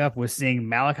brought me back up was seeing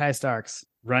Malachi Starks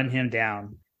run him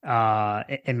down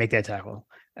and make that tackle,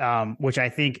 which I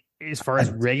think as far as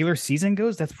regular season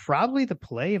goes, that's probably the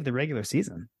play of the regular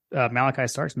season. Malachi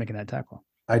Starks making that tackle.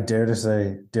 I dare to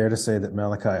say that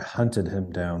Malachi hunted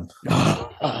him down.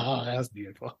 Oh, that was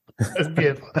beautiful. That's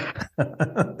beautiful.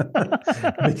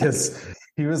 Because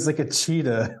he was like a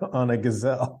cheetah on a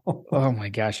gazelle. Oh my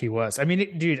gosh, he was. I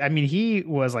mean, he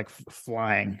was like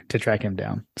flying to track him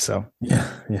down. So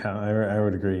yeah, I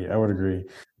would agree.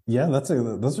 Yeah,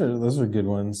 those are good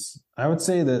ones. I would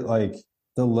say that like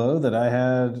the low that I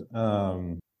had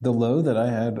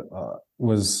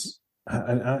was.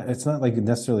 It's not like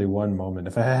necessarily one moment.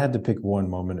 If I had to pick one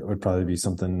moment, it would probably be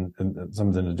something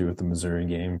to do with the Missouri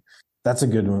game. That's a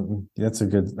good one. That's a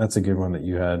good one that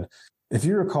you had. If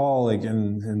you recall, like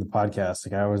in the podcast,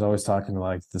 like I was always talking to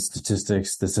like the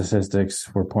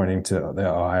statistics were pointing to the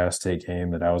Ohio State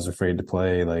game that I was afraid to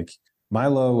play. Like my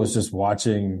low was just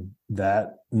watching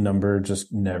that number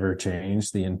just never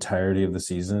change the entirety of the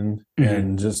season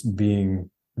and just being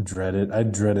dreaded. I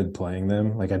dreaded playing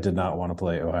them. Like I did not want to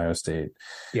play Ohio State.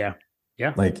 Yeah.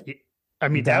 Like I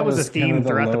mean, that was a theme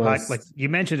throughout lowest. like you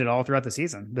mentioned it all throughout the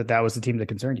season, that was the team that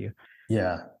concerned you.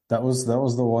 Yeah, that was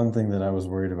the one thing that I was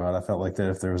worried about. I felt like that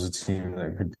if there was a team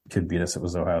that could beat us, it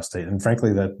was Ohio State, and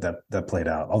frankly, that played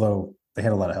out. Although they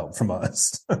had a lot of help from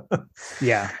us.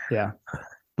 Yeah.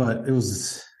 But it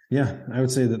was, yeah, I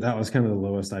would say that was kind of the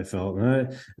lowest I felt.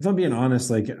 And if I'm being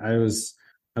honest, like I was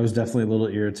definitely a little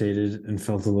irritated and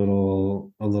felt a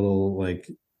little like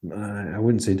I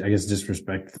wouldn't say, I guess,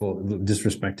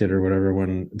 disrespected or whatever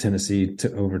when Tennessee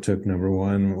overtook number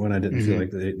one, when I didn't feel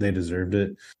like they deserved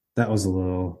it. That was a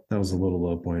little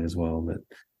low point as well. But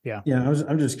yeah,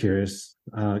 I'm just curious.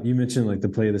 You mentioned like the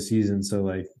play of the season, so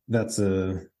like that's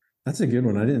a good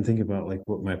one. I didn't think about like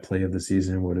what my play of the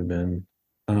season would have been.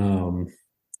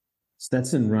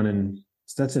 Stetson running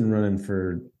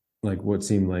for like what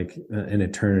seemed like an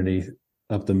eternity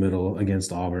up the middle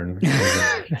against Auburn.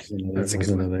 That's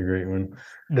another great one.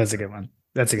 That's a good one.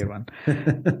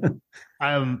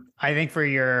 I think for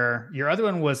your other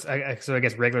one was, so I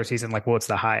guess regular season, like what's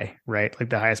the high, right? Like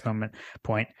the highest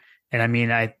point. And I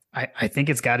mean, I think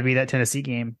it's got to be that Tennessee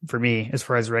game for me as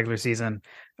far as regular season,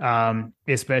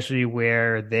 especially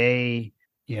where they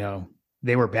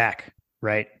were back,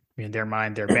 right? I mean, in their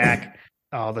mind, they're back.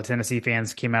 All the Tennessee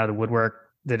fans came out of the woodwork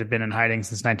that had been in hiding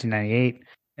since 1998.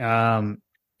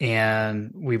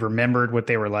 And we remembered what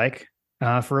they were like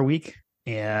for a week.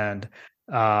 And,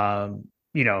 and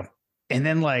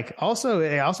then like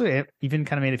it even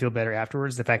kind of made it feel better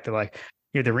afterwards. The fact that like,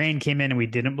 the rain came in and we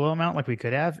didn't blow them out like we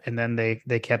could have. And then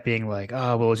they kept being like,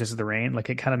 oh, well, it's just the rain. Like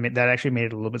it kind of that actually made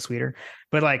it a little bit sweeter.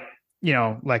 But like,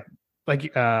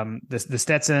 the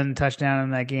Stetson touchdown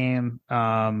in that game,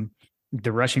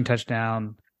 the rushing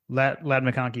touchdown, Ladd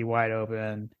McConkey wide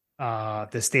open,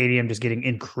 the stadium just getting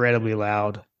incredibly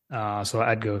loud. So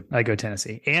I'd go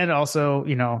Tennessee. And also,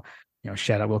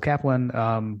 shout out Will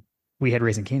Kaplan. We had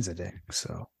Raising Cane's that day.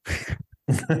 So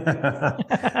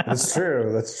That's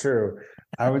true.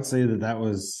 I would say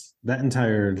that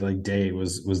entire like day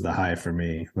was the high for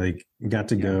me. Like got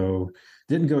to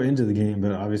didn't go into the game,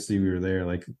 but obviously we were there.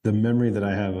 Like the memory that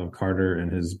I have of Carter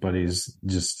and his buddies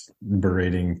just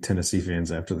berating Tennessee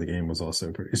fans after the game was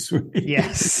also pretty sweet.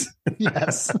 Yes.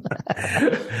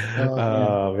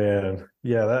 Oh man.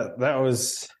 Yeah, that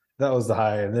was the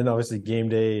high. And then obviously game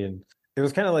day, and it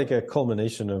was kind of like a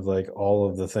culmination of like all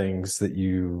of the things that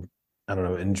you, I don't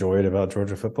know, enjoyed about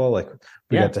Georgia football. Like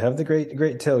we got to have the great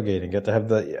tailgating, got to have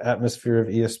the atmosphere of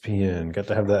ESPN, got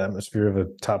to have the atmosphere of a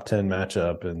top 10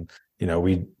 matchup, and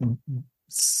we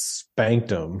spanked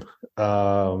them.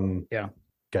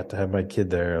 Got to have my kid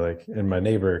there, like, and my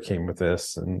neighbor came with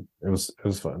this, and it was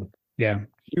fun. Yeah,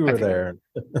 you were there.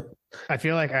 I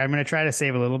feel like I'm going to try to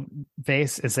save a little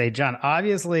face and say, John,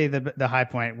 obviously the high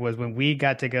point was when we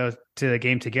got to go to the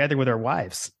game together with our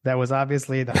wives. That was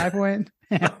obviously the high point.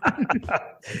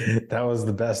 That was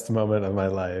the best moment of my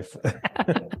life.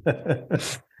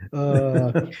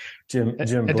 Jim,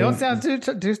 don't sound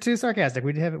too sarcastic.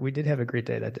 We did have a great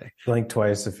day that day. Blink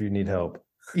twice if you need help.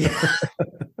 Yeah.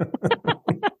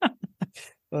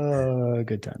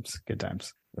 Good times.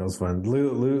 That was fun.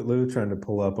 Lou trying to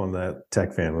pull up on that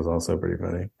Tech fan was also pretty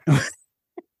funny.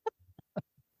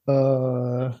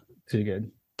 Too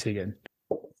good.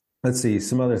 Let's see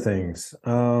some other things.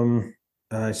 We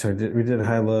did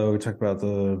high low. We talked about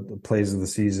the plays of the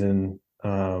season.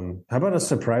 How about a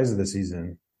surprise of the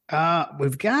season?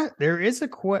 There's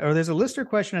a listener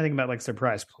question, I think, about like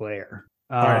surprise player.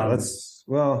 All right.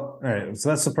 So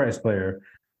that's surprise player.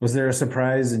 Was there a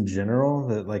surprise in general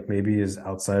that like maybe is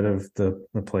outside of the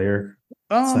player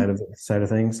side of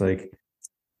things? Like,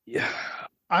 yeah,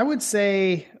 I would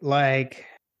say like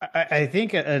I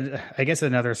think I guess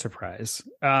another surprise.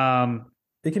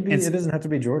 It could be. It doesn't have to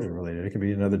be Georgia related. It could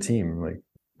be another team. Like,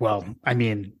 well, I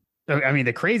mean,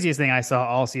 the craziest thing I saw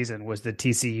all season was the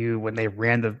TCU when they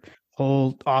ran the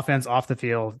whole offense off the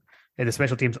field and the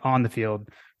special teams on the field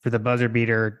for the buzzer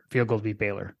beater field goal to beat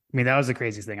Baylor. I mean, that was the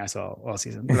craziest thing I saw all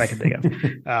season that I can think of.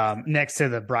 Next to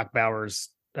the Brock Bowers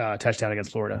touchdown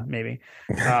against Florida, maybe.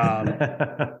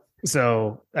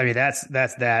 So, I mean, that's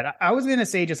that. I was going to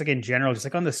say just like in general, just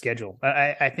like on the schedule,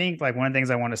 I think like one of the things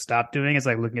I want to stop doing is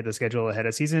like looking at the schedule ahead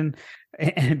of season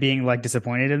and being like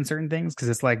disappointed in certain things. Cause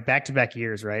it's like back-to-back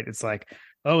years, right? It's like,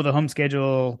 oh, the home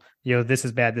schedule, this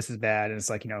is bad. And it's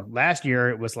like, last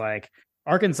year it was like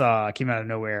Arkansas came out of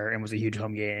nowhere and was a huge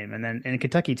home game. And then in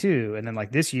Kentucky too. And then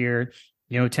like this year,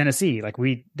 Tennessee, like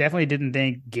we definitely didn't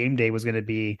think game day was going to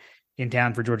be in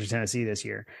town for Georgia, Tennessee this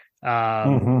year.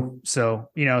 So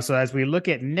as we look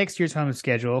at next year's home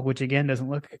schedule, which again doesn't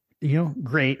look,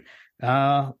 great.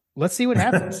 Let's see what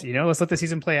happens. Let's let the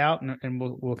season play out and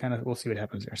we'll see what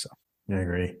happens there. So I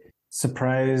agree.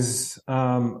 Surprise.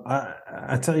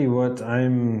 I tell you what,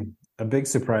 I'm a big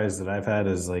surprise that I've had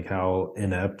is like how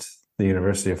inept the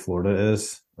University of Florida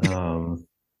is. Sorry,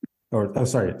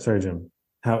 Jim.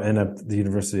 How inept the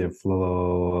University of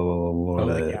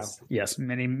Florida yeah. is. Yes,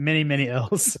 many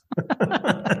L's.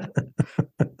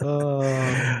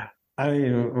 I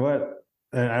mean, what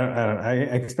I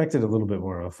expected a little bit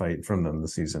more of a fight from them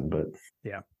this season, but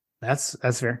yeah, that's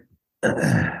fair.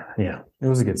 Yeah, it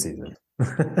was a good season.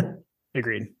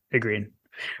 Agreed.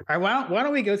 All right, why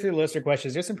don't we go through the list of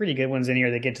questions? There's some pretty good ones in here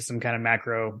that get to some kind of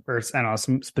macro or I don't know,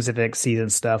 some specific season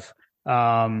stuff.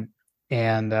 And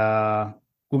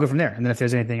we'll go from there. And then if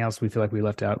there's anything else we feel like we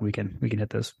left out, we can hit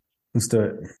those. Let's do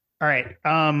it. All right.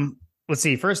 Let's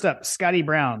see. First up, Scotty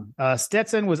Brown.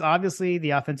 Stetson was obviously the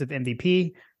offensive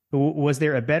MVP. Was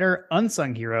there a better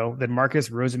unsung hero than Marcus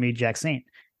Rosemy-Jacksaint?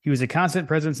 He was a constant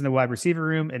presence in the wide receiver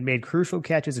room and made crucial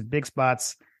catches in big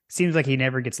spots. Seems like he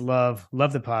never gets love.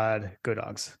 Love the pod. Go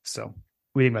Dogs. So what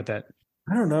do you think about that?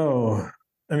 I don't know.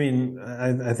 I mean,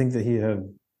 I think that he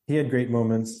had great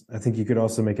moments. I think you could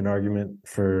also make an argument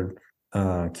for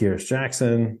Kearis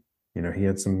Jackson. You know, he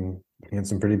had some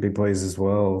pretty big plays as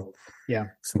well. Yeah.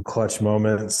 Some clutch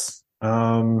moments.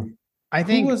 I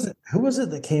think who was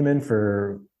it that came in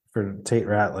for Tate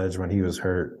Ratledge when he was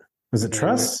hurt? Was it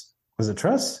Truss? Was it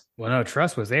Truss? Well, no,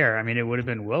 Truss was there. I mean, it would have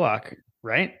been Willock,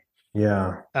 right?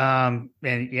 Yeah. And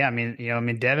yeah, I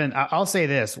mean, Devin, I'll say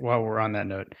this while we're on that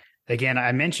note. Again,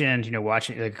 I mentioned,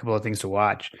 watching a couple of things to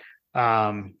watch.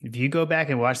 If you go back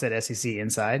and watch that SEC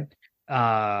Inside,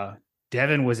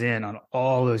 Devin was in on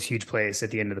all those huge plays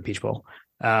at the end of the Peach Bowl.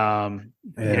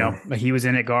 He was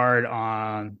in at guard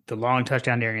on the long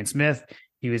touchdown to Darian Smith.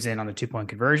 He was in on the 2-point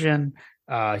conversion.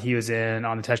 He was in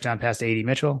on the touchdown pass to A.D.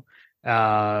 Mitchell.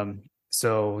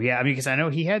 So yeah, I mean, because I know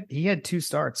he had 2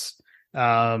 starts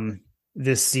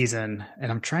this season,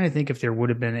 and I'm trying to think if there would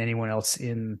have been anyone else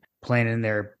playing in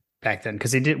there back then,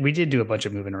 because we did do a bunch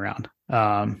of moving around.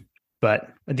 But I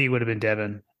think it would have been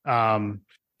Devin.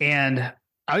 And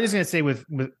I was just gonna say with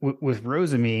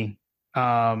Rosemy,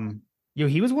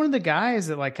 he was one of the guys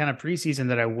that like kind of preseason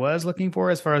that I was looking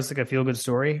for as far as like a feel good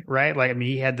story, right? Like, I mean,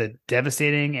 he had the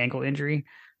devastating ankle injury,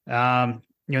 in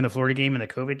the Florida game in the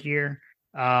COVID year.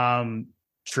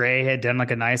 Trey had done like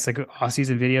a nice like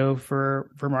off-season video for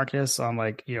Marcus on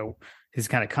like, his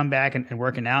kind of comeback and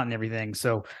working out and everything.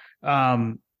 So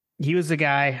he was the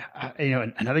guy,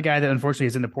 another guy that unfortunately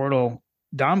is in the portal.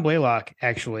 Don Blaylock,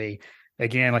 actually,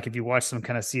 again, like if you watch some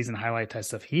kind of season highlight type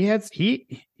stuff, he had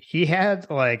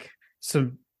like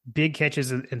some big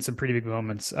catches and some pretty big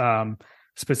moments.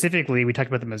 Specifically, we talked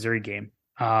about the Missouri game.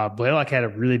 Blaylock had a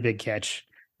really big catch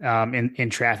in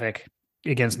traffic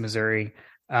against Missouri.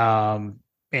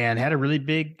 And had a really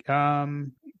big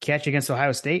catch against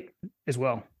Ohio State as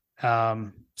well.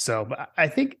 So, but I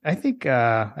think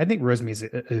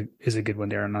Rosemy is a good one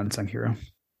there, an unsung hero.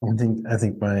 I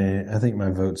think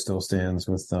my vote still stands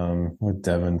with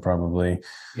Devin probably.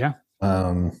 Yeah.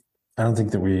 I don't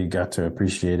think that we got to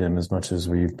appreciate him as much as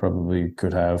we probably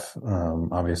could have.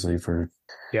 Obviously for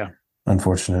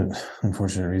unfortunate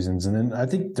reasons, and then I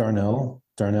think Darnell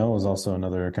was also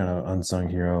another kind of unsung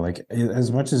hero. Like,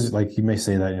 as much as like you may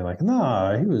say that and you're like,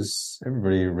 nah,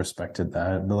 everybody respected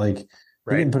that, but like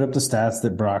he didn't put up the stats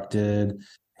that Brock did.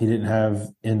 He didn't have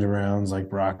end arounds like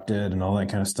Brock did and all that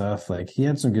kind of stuff. Like, he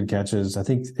had some good catches. I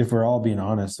think if we're all being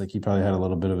honest, like he probably had a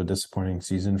little bit of a disappointing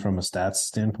season from a stats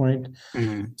standpoint.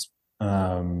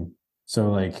 Mm-hmm. So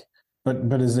like,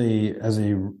 but as a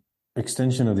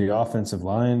extension of the offensive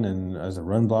line and as a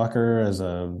run blocker,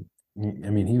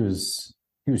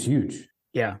 he was huge.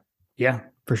 Yeah,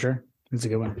 for sure. It's a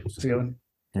good one.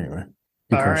 Anyway,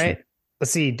 all right.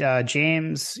 Let's see.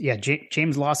 James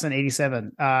Lawson,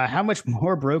 87. How much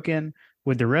more broken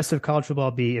would the rest of college football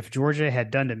be if Georgia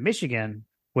had done to Michigan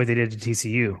what they did to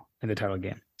TCU in the title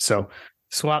game? So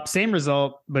swap, same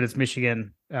result, but it's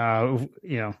Michigan,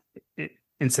 instead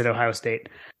of Ohio State.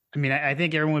 I mean, I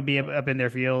think everyone would be up in their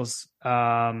feels.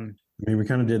 I mean, we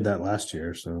kind of did that last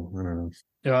year, so I don't know.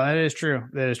 Well, that is true.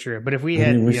 But if we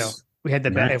had,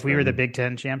 if we were the Big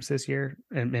Ten champs this year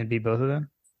and beat both of them.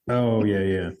 Oh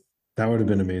yeah. That would have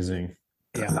been amazing.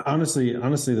 Yeah. Honestly,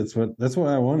 that's what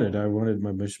I wanted. I wanted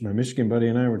my Michigan buddy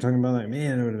and I were talking about, like,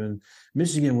 man, it would have been,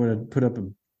 Michigan would have put up a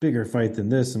bigger fight than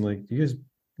this. I'm like, you guys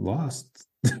lost.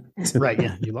 Right.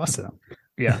 Yeah. You lost to them.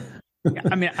 Yeah.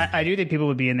 I mean, I do think people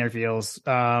would be in their feels.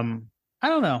 I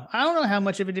don't know how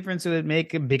much of a difference it would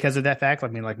make because of that fact. I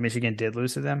mean, like, Michigan did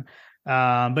lose to them.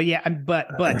 But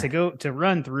to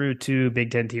run through 2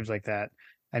 Big Ten teams like that,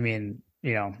 I mean,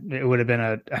 it would have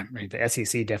been the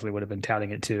SEC definitely would have been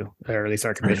touting it too, or at least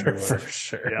our commissioner would have. For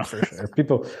sure.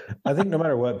 People, I think no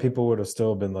matter what, people would have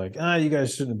still been like, you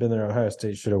guys shouldn't have been there. Ohio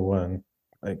State should have won.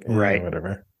 Like, right.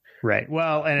 Whatever. Right.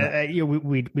 Well, and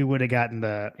we would have gotten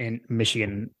the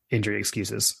Michigan injury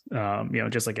excuses,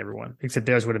 just like everyone, except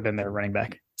theirs would have been their running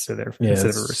back instead of a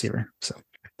receiver. So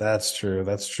that's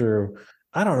true.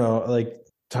 I don't know. Like,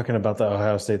 talking about the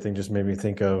Ohio State thing just made me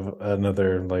think of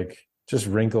another like just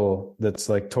wrinkle that's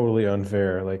like totally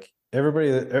unfair. Like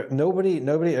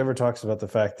nobody ever talks about the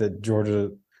fact that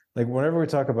Georgia, like whenever we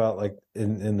talk about like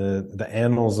in the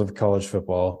annals of college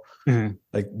football,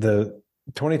 like the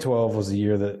 2012 was the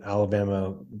year that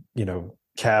Alabama,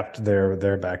 capped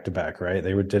their back-to-back, right?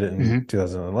 They did it in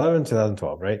 2011,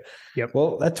 2012, right? Yep.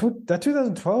 Well, that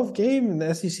 2012 game in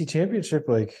the SEC championship,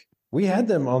 like we had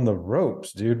them on the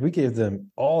ropes, dude. We gave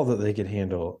them all that they could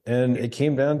handle. And it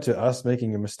came down to us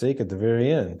making a mistake at the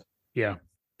very end. Yeah.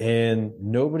 And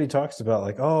nobody talks about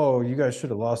like, oh, you guys should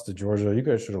have lost to Georgia. You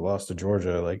guys should have lost to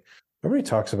Georgia. Like nobody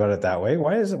talks about it that way.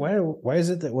 Why is it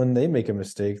that when they make a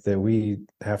mistake that we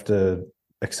have to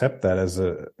accept that as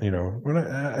it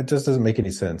just doesn't make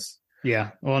any sense.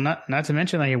 Yeah. Well, not to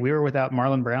mention like we were without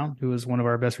Marlon Brown, who was one of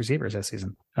our best receivers that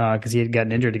season, because he had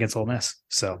gotten injured against Ole Miss.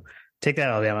 So take that,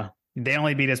 Alabama. They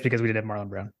only beat us because we didn't have Marlon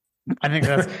Brown. I think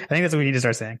that's what we need to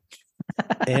start saying.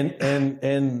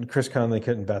 and Chris Conley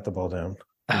couldn't bat the ball down.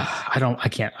 I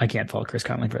can't fault Chris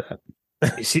Conley for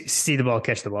that. See the ball,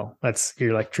 catch the ball.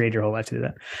 You're like trained your whole life to do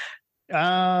that.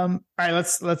 All right,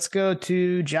 let's go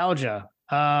to Georgia.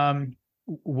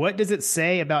 What does it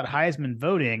say about Heisman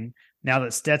voting now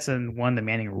that Stetson won the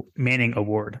Manning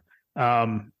Award?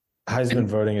 Heisman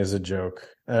voting is a joke.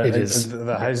 It is.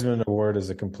 The Heisman Award is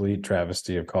a complete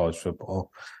travesty of college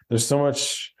football. There's so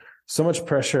much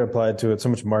pressure applied to it, so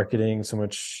much marketing, so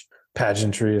much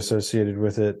pageantry associated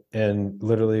with it, and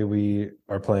literally we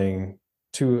are playing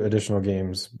 2 additional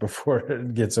games before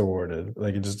it gets awarded.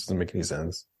 Like it just doesn't make any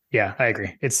sense. Yeah, I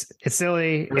agree. It's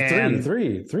silly. Or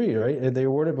three, right? They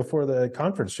awarded before the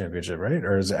conference championship, right?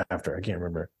 Or is it after? I can't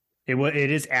remember.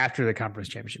 It is after the conference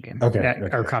championship game. Okay.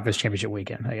 Or conference championship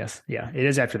weekend, I guess. Yeah, it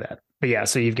is after that. But yeah,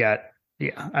 so you've got,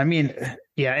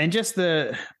 and just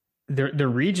the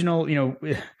regional,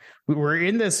 we're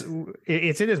in this,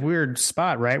 it's in this weird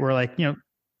spot, right? Where like,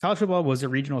 college football was a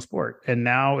regional sport and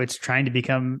now it's trying to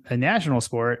become a national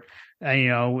sport.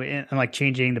 And like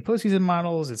changing the postseason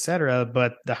models, et cetera,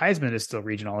 but the Heisman is still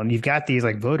regional. And you've got these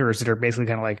like voters that are basically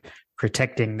kind of like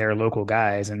protecting their local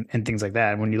guys and things like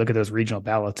that. When you look at those regional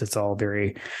ballots, it's all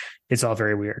very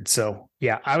weird. So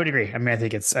yeah, I would agree. I mean, I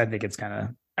think it's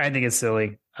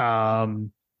silly.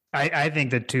 I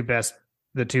think the two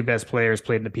best players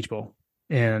played in the Peach Bowl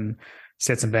in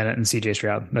Stetson Bennett and CJ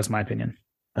Stroud. That's my opinion.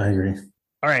 I agree.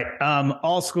 All right.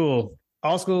 All school.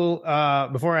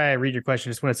 Before I read your question,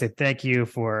 I just want to say thank you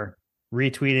for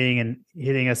retweeting and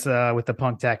hitting us with the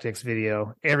Punk Tactics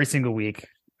video every single week.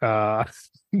 Got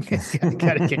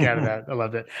a kick out of that. I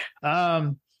loved it.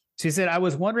 So he said, I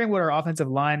was wondering what our offensive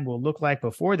line will look like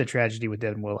before the tragedy with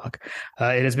Devin Willock.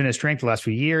 It has been a strength the last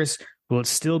few years. Will it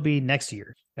still be next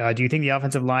year? Do you think the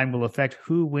offensive line will affect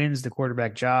who wins the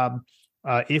quarterback job?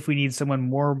 If we need someone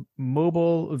more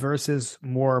mobile versus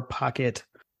more pocket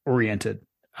oriented?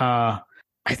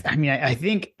 I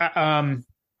think I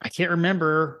can't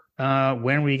remember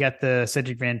when we got the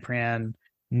Cedric Van Pran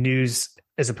news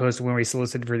as opposed to when we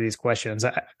solicited for these questions.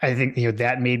 I think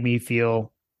that made me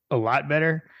feel a lot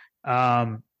better.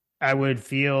 I would have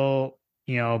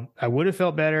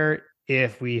felt better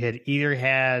if we had either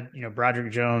had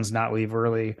Broderick Jones not leave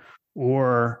early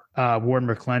or Warren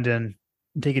McClendon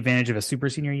take advantage of a super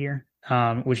senior year,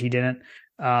 which he didn't.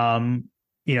 But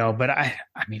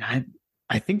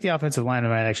I think the offensive line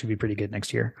might actually be pretty good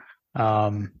next year.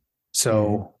 I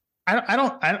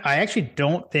actually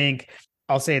don't think,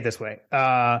 I'll say it this way.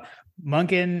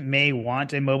 Monken may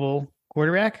want a mobile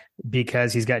quarterback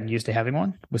because he's gotten used to having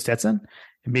one with Stetson,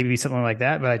 and maybe something like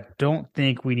that. But I don't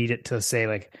think we need it to say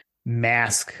like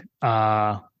mask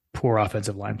poor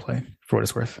offensive line play for what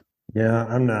it's worth. Yeah,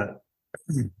 I'm not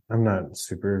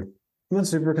super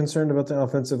concerned about the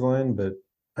offensive line, but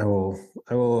I will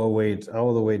await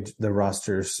the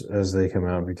rosters as they come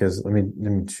out, because let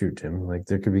me shoot, Tim. Like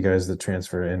there could be guys that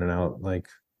transfer in and out like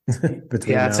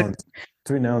between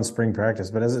now and spring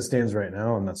practice. But as it stands right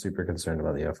now, I'm not super concerned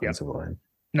about the offensive line.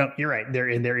 No, you're right.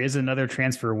 There is another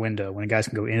transfer window when guys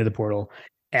can go into the portal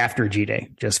after G-Day,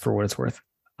 just for what it's worth.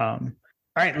 All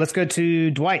right, let's go to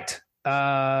Dwight.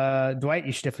 Dwight,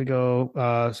 you should definitely go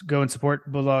and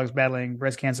support Bulldogs battling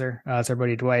breast cancer. It's our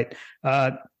buddy Dwight.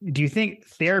 Do you think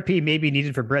therapy may be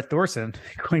needed for Brett Thorson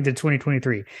going to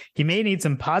 2023? He may need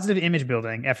some positive image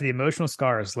building after the emotional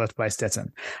scars left by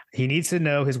Stetson. He needs to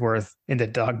know his worth and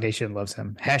that Dog Nation loves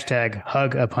him. Hashtag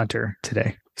hug a punter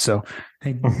today. So I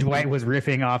think Dwight was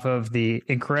riffing off of the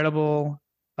incredible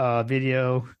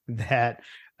video that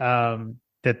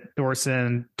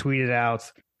Thorson tweeted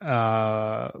out,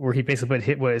 where he basically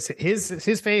put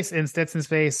his face and Stetson's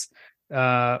face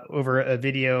over a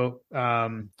video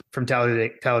from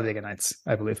Talladega Nights,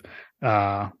 I believe.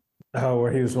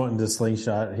 Where he was wanting to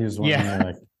slingshot. He was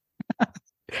wanting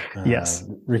yes,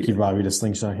 Ricky Bobby to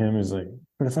slingshot him. He's like,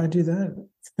 but if I do that,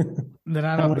 then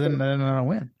I don't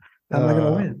win. How am I going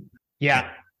to win? Yeah,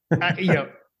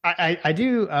 I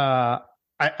do.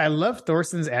 I love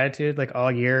Thorson's attitude like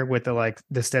all year with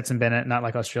the Stetson Bennett, not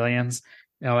like Australians,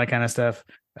 all that kind of stuff.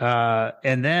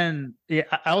 And then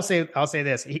I'll say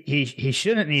this: he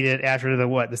shouldn't need it after the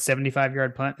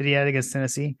 75-yard punt that he had against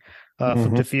Tennessee,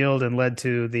 flipped the field and led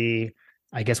to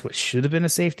I guess what should have been a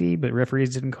safety, but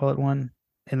referees didn't call it one,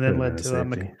 and then led to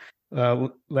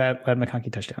Ladd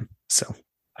McConkey touchdown. So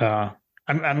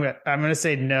I'm going to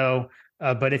say no.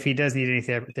 But if he does need any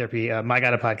therapy, My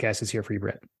God, a Podcast is here for you,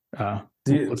 Brett.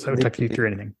 Let's talk you through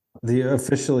anything. The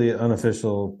officially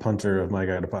unofficial punter of My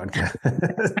God, a Podcast.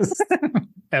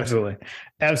 Absolutely.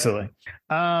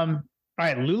 All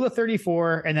right, Lula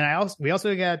 34, and then we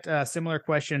also got a similar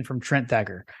question from Trent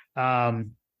Thacker.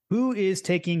 Who is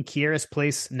taking Kiera's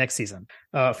place next season?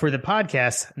 For the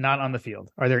podcast, not on the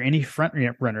field. Are there any front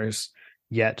runners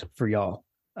yet for y'all?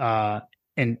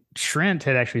 And Trent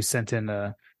had actually sent in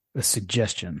a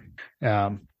suggestion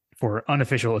for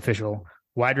official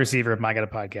wide receiver of My God, a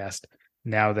Podcast.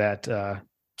 Now that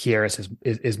Kearis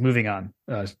is moving on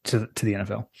to the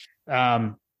NFL,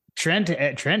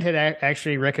 Trent had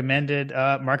actually recommended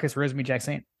Marcus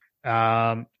Rosemy-Jacksaint,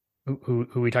 who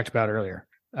we talked about earlier.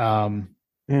 Let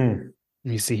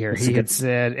me see here. He had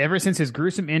said, ever since his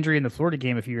gruesome injury in the Florida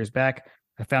game a few years back,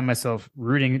 I found myself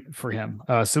rooting for him.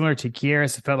 Similar to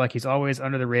Kearis, it felt like he's always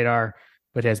under the radar,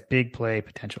 but has big play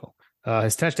potential.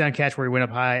 His touchdown catch where he went up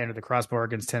high under the crossbar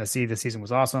against Tennessee this season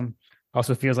was awesome.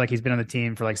 Also feels like he's been on the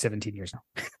team for 17 years now.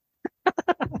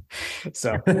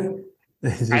 So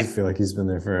I feel like he's been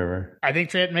there forever. I think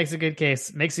Trent makes a good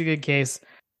case.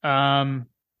 I don't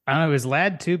know, is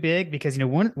Ladd too big? Because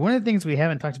one of the things we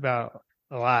haven't talked about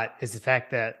a lot is the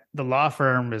fact that the law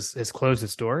firm has closed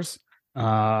its doors.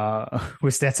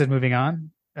 With Stetson moving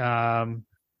on, the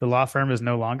law firm is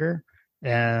no longer,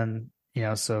 and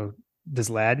so does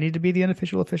Ladd need to be the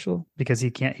unofficial official because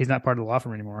he's not part of the law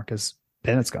firm anymore because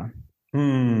Bennett's gone.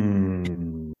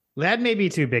 Ladd may be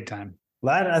too big time.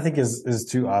 Ladd, I think, is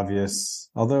too obvious.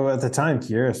 Although at the time,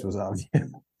 Kearis was obvious.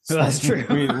 So that's true.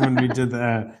 when we did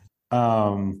that,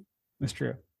 that's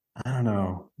true. I don't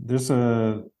know.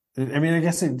 I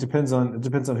guess it depends on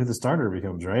who the starter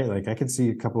becomes, right? Like I could see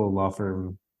a couple of law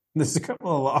firm. There's a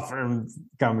couple of law firm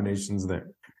combinations there.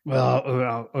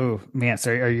 Well, man.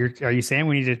 So are you saying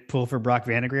we need to pull for Brock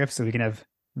Vandegrift so we can have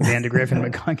Vandegrift and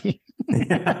McConkey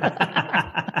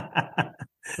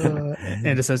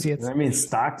and associates? I mean,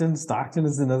 Stockton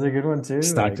is another good one too.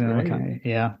 Stockton and McConkey,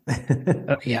 yeah.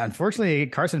 Yeah. Unfortunately,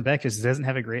 Carson Beck just doesn't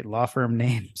have a great law firm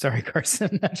name. Sorry,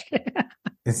 Carson.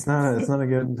 It's not a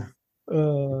good.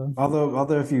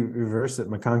 Although if you reverse it,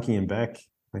 McConkey and Beck,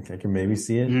 I can maybe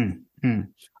see it.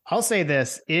 I'll say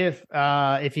this: if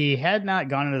he had not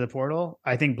gone into the portal,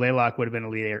 I think Blaylock would have been a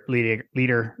leader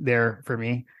there for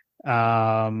me.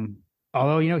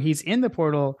 Although he's in the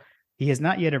portal, he has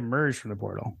not yet emerged from the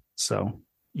portal, so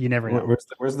you never know.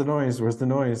 Where's the noise? Where's the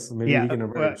noise? Maybe he can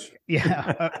emerge.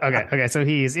 Okay. So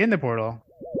he's in the portal,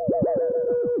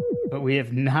 but we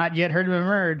have not yet heard him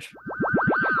emerge.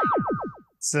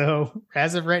 So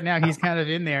as of right now, he's kind of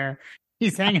in there.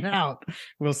 He's hanging out.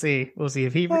 We'll see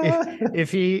if he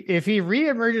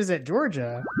reemerges at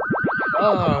Georgia.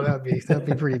 Oh, that'd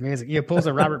be pretty amazing. Pulls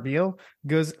a Robert Beal,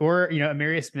 goes, or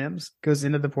Amarius Mims goes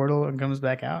into the portal and comes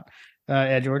back out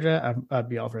at Georgia. I'd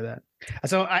be all for that.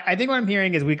 So I think what I'm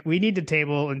hearing is we need to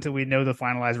table until we know the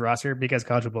finalized roster because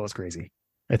college football is crazy.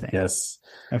 I think. Yes.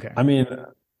 Okay. I mean,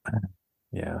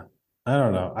 yeah. I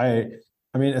don't know. I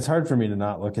mean, it's hard for me to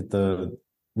not look at the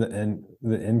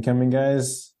incoming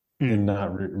guys and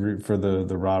not root for the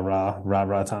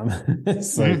rah Tom.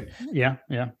 It's like yeah.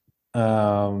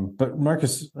 But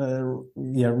Marcus,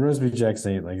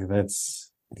 Rosemy-Jacksaint, like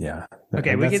that's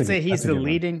Okay, we could say he's the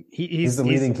leading. He's the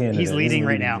leading candidate. He's leading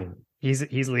right now.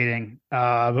 He's leading.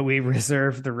 But we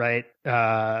reserve the right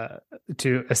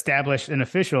to establish an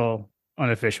unofficial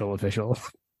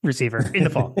receiver in the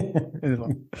fall. In the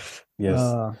fall.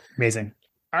 Yes. Amazing.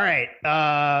 All right.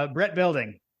 Brett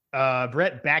Building.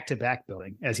 Brett back-to-back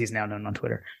Building, as he's now known on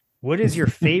Twitter. What is your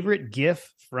favorite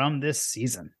GIF from this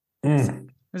season? This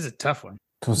is a tough one.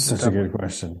 It was such a good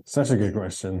question. Such a good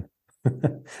question.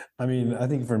 I mean, I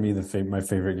think for me, my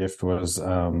favorite gift was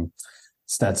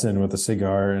Stetson with a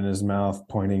cigar in his mouth,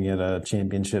 pointing at a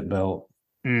championship belt.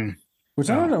 Which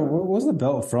I don't know. What was the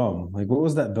belt from? Like, what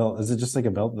was that belt? Is it just like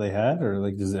a belt that they had, or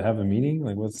like, does it have a meaning?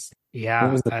 Like, what was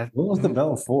the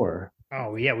belt for?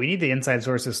 Oh yeah, we need the inside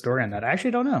sources story on that. I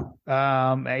actually don't know.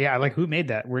 Yeah, like who made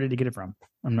that? Where did he get it from?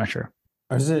 I'm not sure.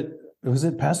 Was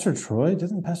it Pastor Troy?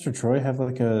 Doesn't Pastor Troy have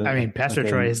like a? I mean, Pastor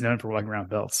Troy is known for walking around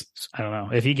belts. I don't know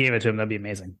if he gave it to him, that'd be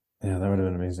amazing. Yeah, that would have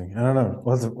been amazing. I don't know.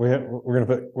 We're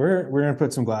gonna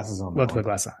put some glasses on. We'll put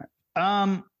glasses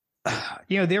on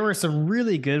it. There were some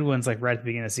really good ones like right at the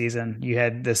beginning of the season. You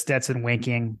had the Stetson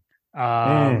winking.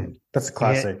 That's a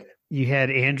classic. You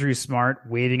had Andrew Smart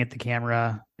waving at the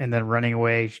camera and then running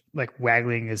away, like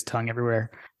waggling his tongue everywhere.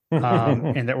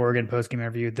 In the Oregon postgame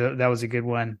interview, that was a good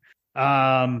one.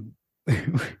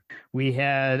 We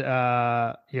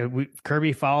had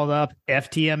Kirby followed up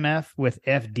FTMF with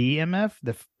FDMF,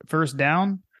 the first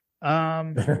down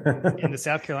in the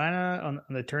South Carolina on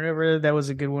the turnover. That was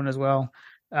a good one as well.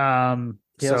 He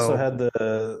also had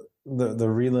the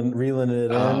reeling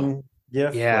it in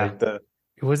gif. Yeah, that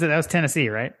was Tennessee,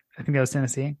 right? I think that was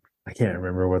Tennessee. I can't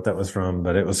remember what that was from,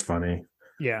 but it was funny.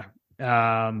 Yeah.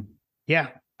 I'm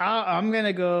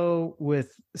gonna go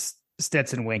with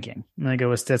Stetson winking. I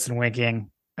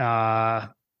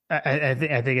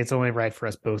think it's only right for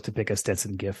us both to pick a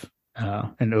Stetson gif,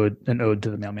 an ode to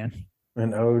the mailman.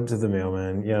 An ode to the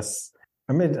mailman. Yes,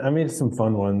 I made some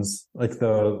fun ones. Like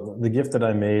the gif that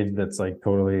I made that's like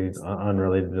totally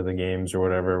unrelated to the games or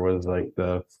whatever was like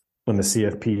when the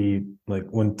CFP, like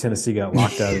when Tennessee got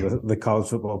locked out of the college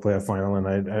football playoff final, and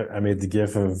I made the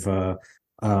gif of The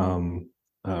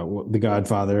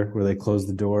Godfather, where they close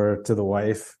the door to the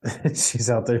wife.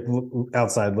 She's out there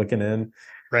outside looking in,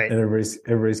 right? And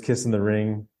everybody's kissing the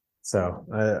ring. So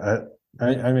I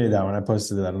made that one. I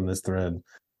posted that on this thread.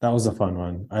 That was a fun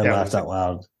one. I laughed out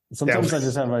loud. Sometimes I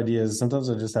just have ideas.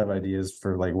 Sometimes I just have ideas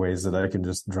for like ways that I can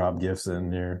just drop gifs in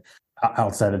there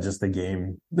outside of just the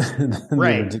game,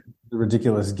 right? The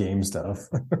ridiculous game stuff.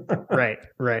 Right.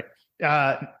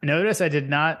 Notice I did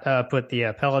not put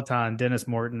the Peloton Dennis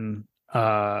Morton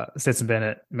Stetson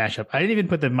Bennett mashup. I didn't even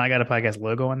put the My God a Podcast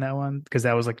logo on that one because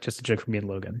that was like just a joke for me and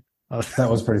Logan. That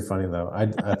was pretty funny though. I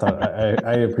thought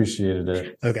I appreciated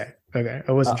it. Okay.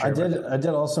 I wasn't sure. I did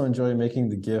also enjoy making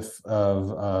the GIF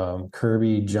of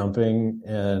Kirby jumping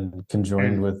and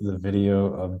conjoined with the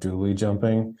video of Dooley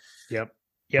jumping. Yep.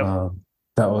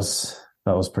 That was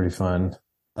pretty fun.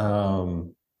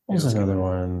 What was another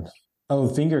one? Oh,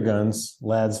 finger guns.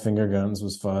 Lads finger guns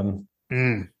was fun.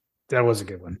 That was a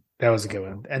good one.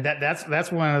 And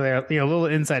that's one of the little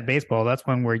inside baseball. That's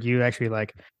one where you actually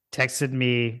like texted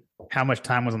me how much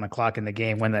time was on the clock in the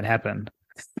game when that happened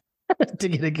to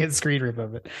get a good screen rip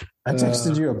of it. I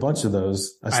texted you a bunch of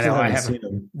those. I haven't seen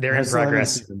them. They're in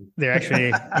progress. They're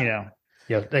actually,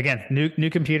 again, new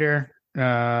computer.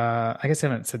 I guess I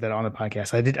haven't said that on the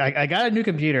podcast. I got a new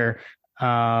computer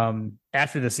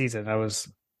after the season. I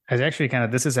was actually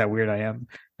this is how weird I am.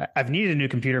 I've needed a new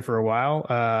computer for a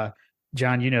while.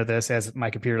 John, you know this, as my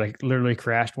computer like literally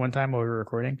crashed one time while we were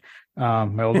recording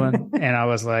my old one. And I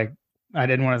was like, I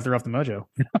didn't want to throw off the mojo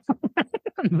in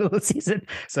the middle of the season.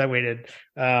 So I waited.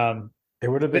 It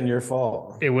would have been your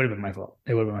fault. It would have been my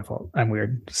fault. I'm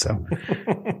weird. So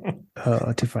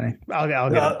too funny. I'll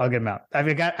get them out. I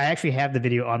actually have the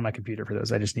video on my computer for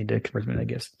those. I just need to convert them, I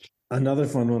guess. Another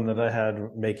fun one that I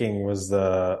had making was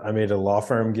I made a law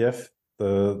firm GIF,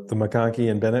 the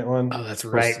McConkey and Bennett one. Oh, that's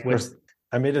right.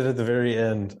 I made it at the very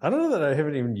end. I don't know that I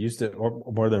haven't even used it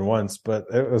more than once, but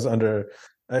it was under.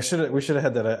 I should have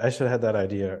had that. I should have had that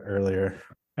idea earlier.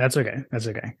 That's okay.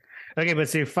 Okay, but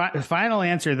see, final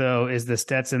answer though is the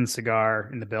Stetson cigar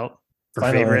in the belt.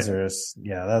 Final favorite answer is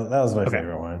that was my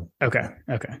favorite one. Okay.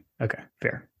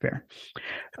 Fair.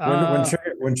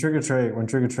 When Trigger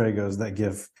Trey goes, that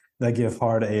GIF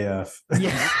hard AF.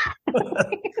 Yeah,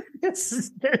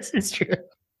 it's true.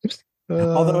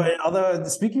 Although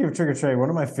speaking of Trigger Trey, one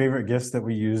of my favorite gifs that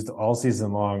we used all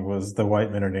season long was the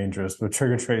White Men Are Dangerous with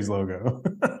Trigger Trey's logo.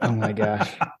 Oh my gosh.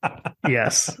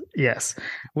 Yes.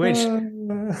 Which I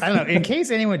don't know. In case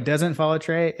anyone doesn't follow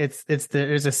Trey,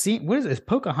 there's a scene. What is it? It's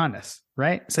Pocahontas,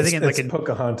 right? So it's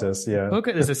Pocahontas. Yeah.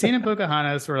 There's a scene in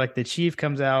Pocahontas where like the chief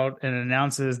comes out and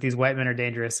announces these white men are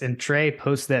dangerous, and Trey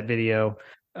posts that video,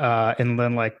 and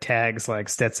then like tags like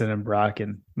Stetson and Brock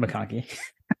and McConkey.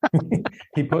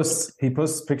 he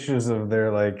posts pictures of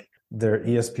their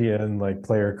ESPN like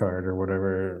player card or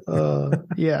whatever.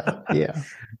 Yeah.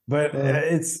 But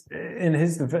it's in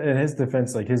his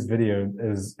defense, like his video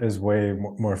is way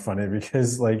more funny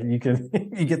because like you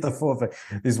get the full effect.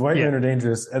 These white men are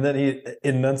dangerous, and then he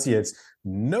enunciates,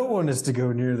 "No one is to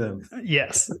go near them."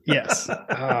 Yes.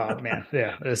 Oh man,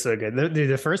 yeah, it was so good.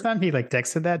 The first time he like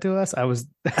texted that to us, I was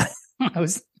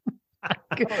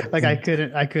like I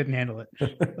couldn't handle it.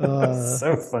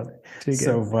 So funny,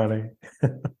 so funny.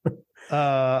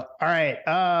 All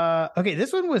right. Okay,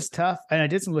 this one was tough, and I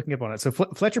did some looking up on it. So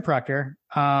Fletcher Proctor.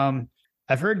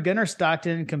 I've heard Gunnar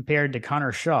Stockton compared to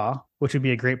Connor Shaw, which would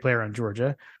be a great player on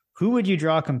Georgia. Who would you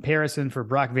draw a comparison for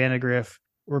Brock Vandagriff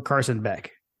or Carson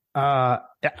Beck? I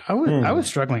was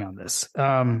struggling on this.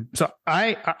 So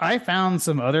I found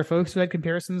some other folks who had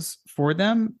comparisons for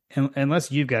them,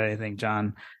 unless you've got anything,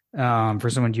 John, for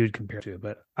someone you'd compare to.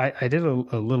 But I did a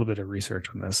little bit of research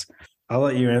on this. I'll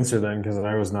let you answer then because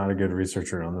I was not a good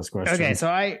researcher on this question. Okay, so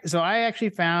I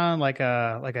actually found like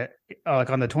on the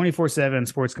 24/7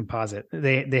 Sports Composite,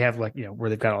 they have like, you know, where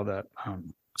they've got all the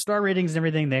star ratings and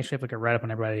everything. They actually have like a write up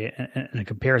on everybody in a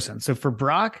comparison. So for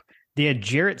Brock, they had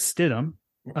Jarrett Stidham,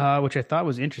 which I thought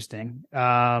was interesting. You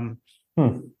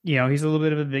know, he's a little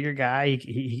bit of a bigger guy.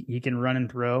 He can run and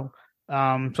throw. So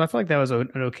I feel like that was an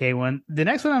okay one. The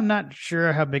next one, I'm not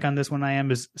sure how big on this one I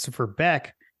am, is so for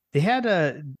Beck, they had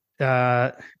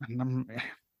again,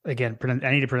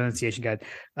 I need a pronunciation guide.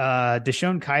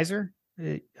 Deshaun Kaiser,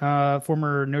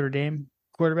 former Notre Dame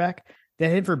quarterback. That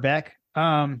hit for Beck.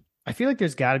 I feel like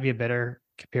there's got to be a better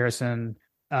comparison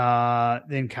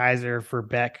than Kaiser for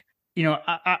Beck. You know,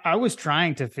 I was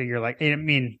trying to figure, like, I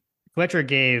mean, Fletcher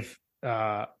gave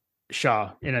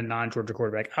Shaw in a non-Georgia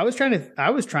quarterback. I was trying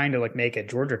to like make a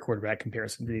Georgia quarterback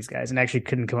comparison to these guys, and actually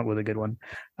couldn't come up with a good one.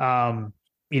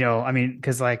 You know, I mean,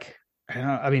 because like,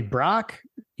 I mean, Brock,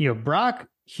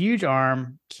 huge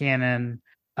arm, cannon.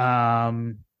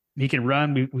 He can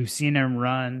run. We've seen him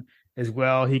run as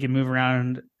well. He can move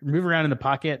around in the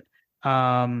pocket.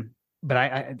 But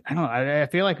I don't know. I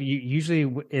feel like usually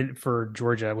for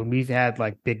Georgia, when we've had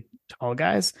like big, tall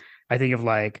guys, I think of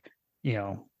like, you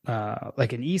know,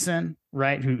 like an Eason,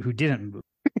 right? Who didn't move,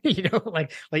 you know,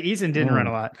 like Eason didn't run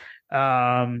a lot.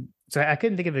 So I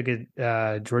couldn't think of a good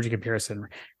Georgia comparison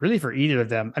really for either of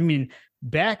them. I mean,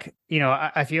 Beck, you know,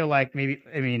 I feel like maybe,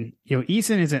 I mean, you know,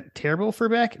 Eason isn't terrible for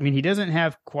Beck. I mean, he doesn't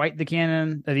have quite the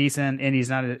cannon of Eason, and he's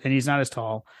not as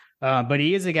tall. But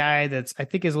he is a guy that's, I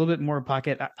think, is a little bit more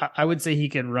pocket. I would say he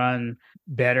can run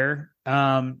better.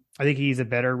 I think he's a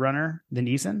better runner than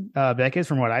Eason. Beck is,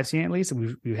 from what I've seen at least.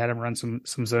 We've had him run some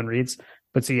zone reads.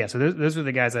 But so, yeah, so those are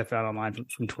the guys I found online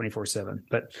from 24/7.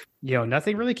 But, you know,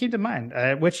 nothing really came to mind,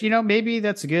 which, you know, maybe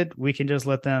that's good. We can just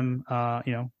let them,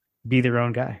 you know, be their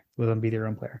own guy, let them be their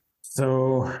own player.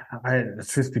 So,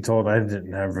 truth be told, I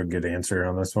didn't have a good answer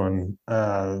on this one.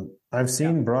 I've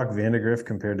seen Brock Vandagriff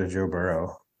compared to Joe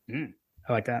Burrow. I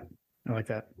like that.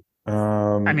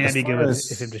 I mean, that'd be good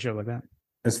if him to show like that.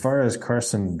 As far as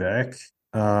Carson Beck,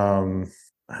 I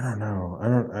don't know.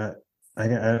 I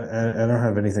don't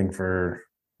have anything for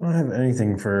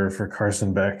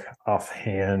Carson Beck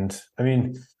offhand. I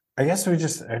mean, I guess I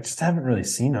just haven't really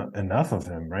seen enough of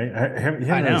him, right? You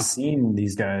haven't really seen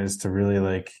these guys to really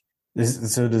like.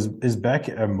 Is Beck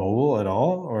mobile at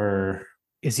all, or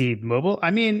is he mobile?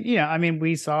 I mean, yeah. I mean,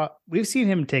 we've seen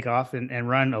him take off and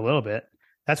run a little bit.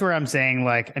 That's where I'm saying,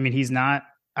 like, I mean, he's not.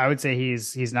 I would say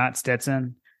he's not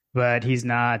Stetson, but he's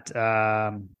not.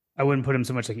 I wouldn't put him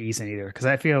so much like Eason either, because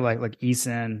I feel like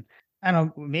Eason. I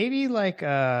don't know. Maybe like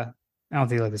I don't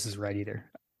think like this is right either.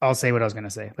 I'll say what I was going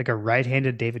to say, like a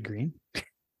right-handed David Green.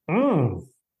 Oh,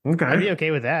 okay. I'd be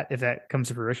okay with that if that comes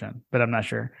to fruition, but I'm not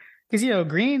sure, because, you know,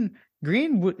 Green,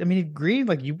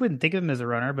 like, you wouldn't think of him as a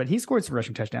runner, but he scored some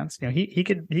rushing touchdowns. You know, he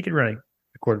could run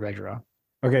a quarterback draw.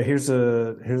 Okay, here's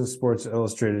a Sports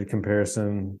Illustrated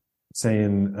comparison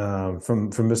saying from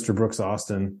Mr. Brooks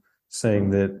Austin saying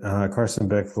that Carson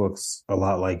Beck looks a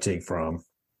lot like Jake Fromm.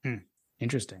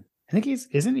 Interesting. I think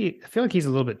isn't he? I feel like he's a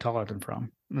little bit taller than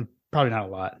Fromm. Probably not a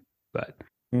lot, but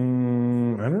I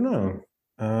don't know.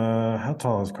 How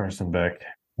tall is Carson Beck?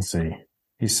 Let's see.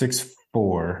 He's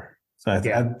 6'4". So I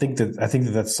think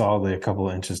that's solidly a couple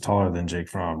of inches taller than Jake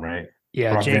Fromm, right?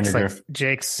 Yeah, Jake's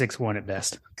 6'1" at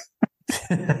best.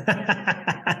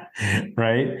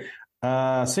 Right?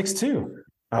 6'2".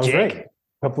 I was Jake? right.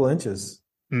 A couple of inches.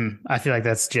 I feel like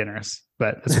that's generous,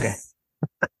 but that's okay.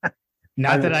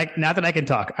 Not that I can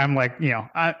talk. I'm like, you know,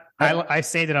 I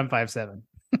say that I'm 5'7".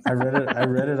 I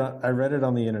read it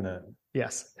on the internet.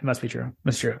 Yes, it must be true.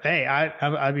 It's true. Hey,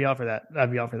 I'd be all for that.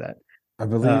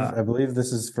 I believe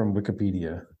this is from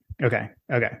Wikipedia. Okay.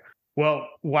 Well,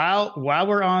 while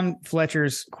we're on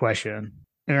Fletcher's question,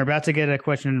 and we're about to get a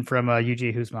question from UG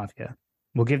Who's Mafia,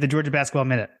 we'll give the Georgia Basketball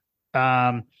Minute.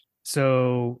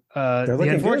 So they're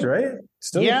looking good, right?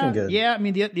 Still looking good. Yeah. I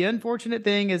mean, the unfortunate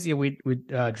thing is, we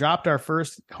dropped our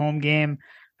first home game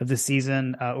of the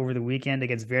season over the weekend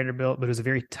against Vanderbilt, but it was a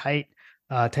very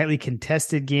tightly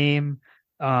contested game.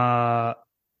 I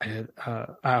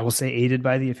will say aided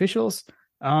by the officials.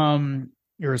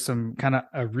 There was some kind of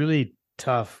a really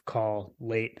tough call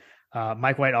late.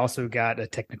 Mike White also got a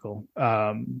technical,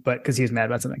 but because he was mad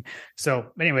about something. So,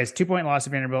 anyways, 2-point loss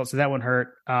to Vanderbilt, so that one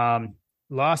hurt.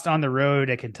 Lost on the road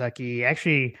at Kentucky,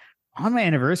 actually on my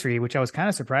anniversary, which I was kind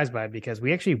of surprised by because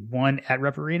we actually won at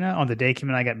Rupp Arena on the day Kim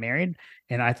and I got married,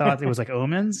 and I thought it was like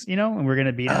omens, and we're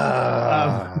gonna beat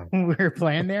them. We were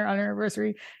playing there on our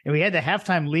anniversary, and we had the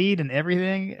halftime lead and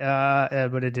everything,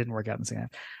 but it didn't work out in the second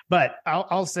half. But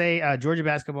I'll say Georgia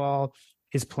basketball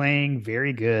is playing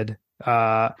very good.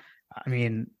 I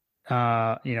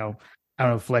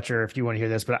don't know, Fletcher, if you want to hear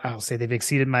this, but I'll say they've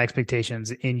exceeded my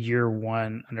expectations in year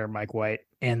one under Mike White,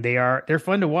 and they're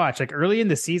fun to watch. Like early in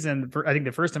the season, I think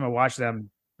the first time I watched them,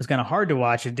 it was kind of hard to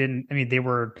watch. They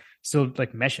were still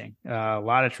like meshing, a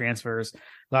lot of transfers, a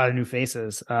lot of new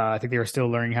faces. I think they were still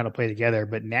learning how to play together,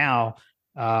 but now,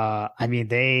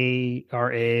 they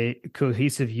are a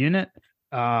cohesive unit,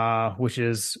 which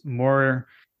is more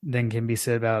than can be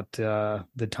said about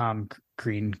the Tom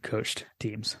Green coached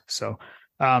teams. So,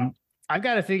 I've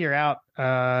got to figure out.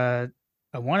 I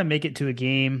want to make it to a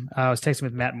game. I was texting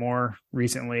with Matt Moore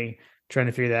recently, trying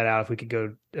to figure that out if we could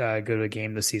go to a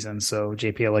game this season. So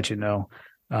JP, I'll let you know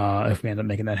if we end up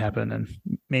making that happen, and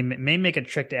may make a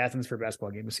trek to Athens for a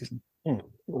basketball game this season.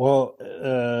 Well,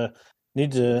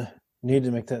 need to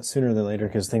make that sooner than later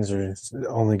because things are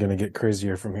only going to get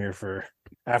crazier from here for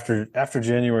after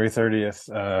January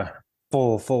 30th.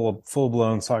 Full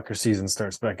blown soccer season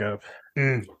starts back up.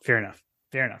 Fair enough.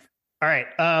 All right,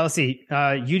 let's see.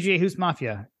 UGA Hoops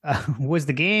Mafia was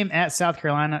the game at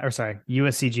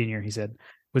USC Junior. He said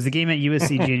was the game at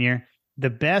USC Junior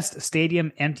the best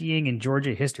stadium emptying in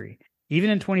Georgia history. Even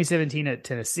in 2017 at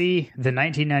Tennessee, the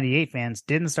 1998 fans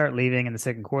didn't start leaving in the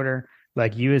second quarter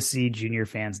like USC Junior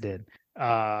fans did.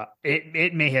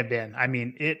 It may have been. I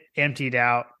mean, it emptied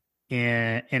out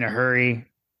in a hurry.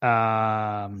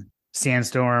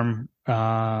 Sandstorm,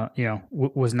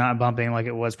 was not bumping like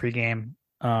it was pregame.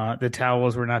 The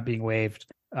towels were not being waved.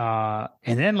 And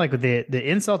then like with the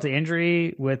insult to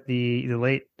injury with the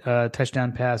late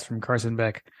touchdown pass from Carson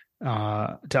Beck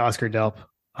to Oscar Delp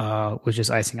was just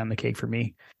icing on the cake for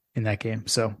me in that game.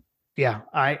 So yeah,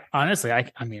 I honestly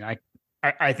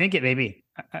think it may be.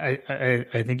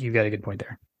 I think you've got a good point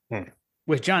there.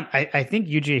 With John, I think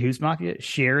UGA Hoops Mafia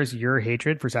shares your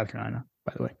hatred for South Carolina,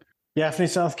 by the way. Gaffney,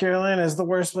 South Carolina is the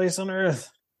worst place on earth.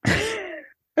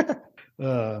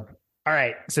 All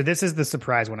right, so this is the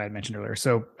surprise one I mentioned earlier.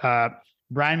 So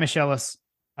Brian Michelis,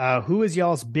 who is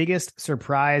y'all's biggest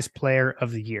surprise player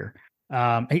of the year?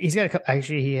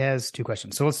 He has two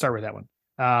questions. So let's start with that one.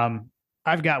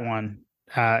 I've got one.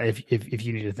 If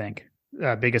you need to think,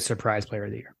 biggest surprise player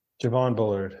of the year. Javon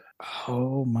Bullard.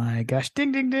 Oh my gosh!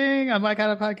 Ding ding ding! On my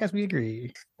kind of podcast, we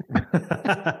agree.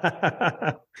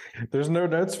 There's no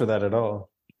notes for that at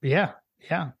all. Yeah.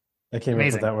 I came up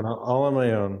with that one all on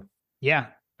my own. Yeah.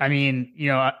 I mean,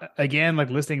 again,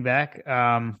 like listening back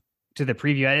to the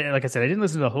preview, like I said, I didn't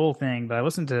listen to the whole thing, but I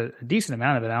listened to a decent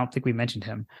amount of it. I don't think we mentioned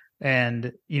him.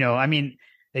 And,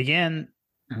 again,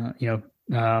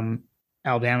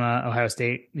 Alabama, Ohio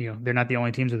State, they're not the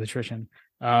only teams with attrition.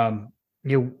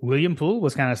 William Poole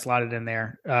was kind of slotted in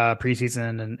there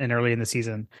preseason and early in the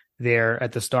season there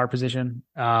at the star position.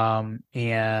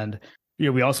 And,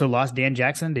 we also lost Dan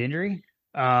Jackson to injury.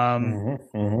 And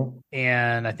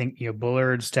I think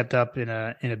Bullard stepped up in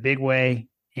a big way,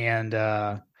 and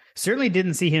certainly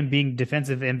didn't see him being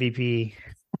defensive MVP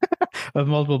of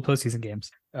multiple postseason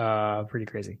games. Pretty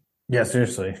crazy. Yeah,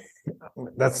 seriously,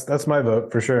 that's my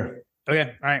vote for sure.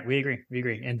 Okay, all right, we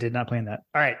agree, and did not plan that.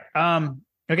 All right,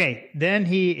 okay. Then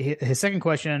his second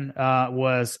question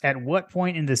was, at what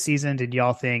point in the season did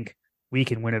y'all think we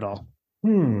can win it all?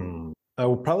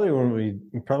 Probably when we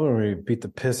beat the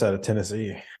piss out of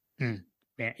Tennessee.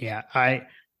 Yeah,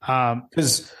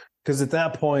 because at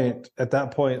that point,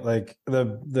 like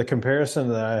the comparison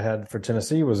that I had for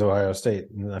Tennessee was Ohio State,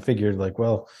 and I figured like,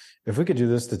 well, if we could do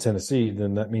this to Tennessee,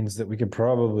 then that means that we could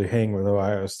probably hang with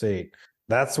Ohio State.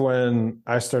 That's when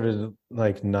I started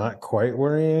like not quite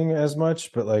worrying as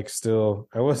much, but like still,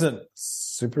 I wasn't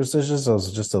superstitious. I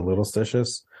was just a little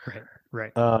stitious.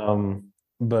 Right.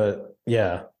 But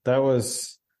yeah, that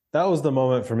was that was the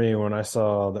moment for me when I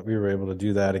saw that we were able to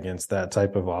do that against that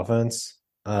type of offense.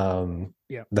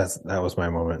 Yeah. That was my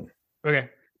moment. Okay.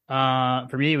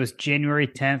 For me, it was January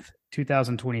 10th,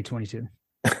 2022.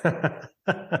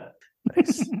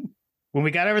 Nice. When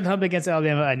we got over the hump against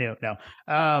Alabama, I knew. No.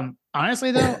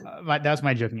 Honestly, though, that was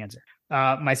my joking answer.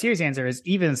 My serious answer is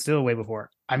even still way before.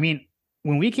 I mean,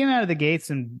 when we came out of the gates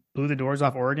and blew the doors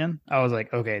off Oregon, I was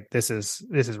like, okay, this is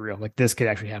real. Like, this could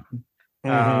actually happen.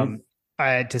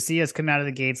 To see us come out of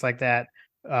the gates like that,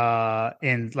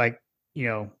 and like, you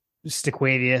know,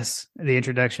 Stequavius, the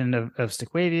introduction of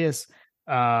Stequavius.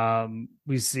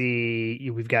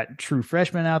 We've got true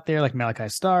freshmen out there like Malachi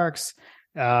Starks.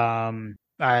 I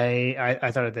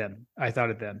thought it then.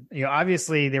 You know,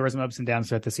 obviously there was some ups and downs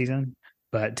throughout the season,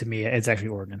 but to me, it's actually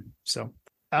Oregon. So,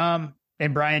 and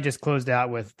Brian just closed out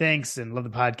with thanks and love the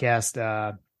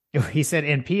podcast. He said,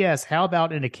 and P.S., how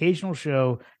about an occasional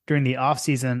show during the off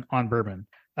season on bourbon?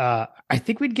 I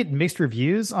think we'd get mixed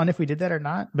reviews on if we did that or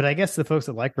not, but I guess the folks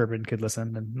that like bourbon could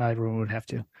listen and not everyone would have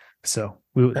to. So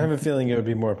I have a feeling it would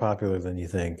be more popular than you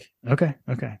think. Okay.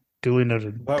 Duly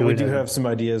noted. But we do have some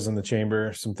ideas in the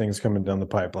chamber, some things coming down the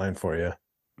pipeline for you.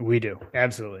 We do.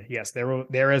 Absolutely. Yes.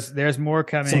 There's more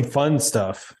coming. Some fun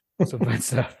stuff. Some fun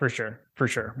stuff for sure.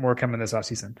 More coming this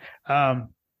offseason.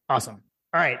 Awesome.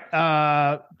 All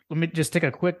right. Let me just take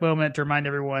a quick moment to remind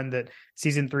everyone that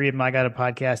season 3 of My Guided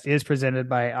Podcast is presented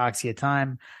by Oxia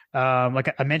Time.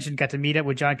 Like I mentioned, got to meet up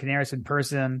with John Canaris in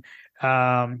person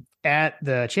at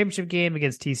the championship game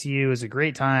against TCU. It was a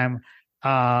great time.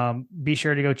 Be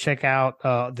sure to go check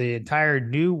out the entire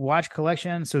new watch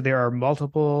collection. So there are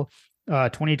multiple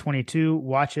 2022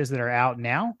 watches that are out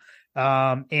now.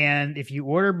 And if you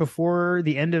order before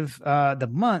the end of the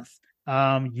month,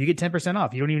 you get 10%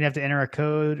 off. You don't even have to enter a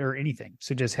code or anything.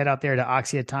 So just head out there to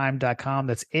oxiatime.com.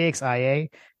 That's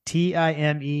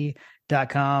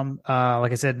AXIATIME.com.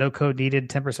 Like I said, no code needed,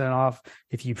 10% off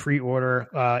if you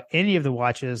pre-order any of the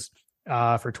watches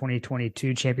for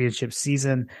 2022 championship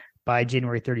season by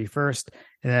January 31st.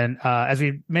 And then, as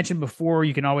we mentioned before,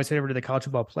 you can always head over to the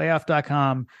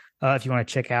collegefootballplayoff.com if you want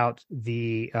to check out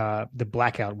the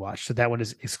blackout watch. So that one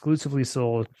is exclusively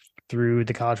sold through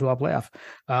the College Football Playoff.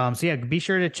 So yeah, be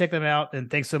sure to check them out. And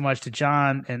thanks so much to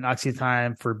John and Oxia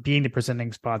Time for being the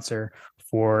presenting sponsor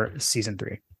for season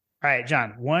 3. All right,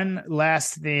 John, one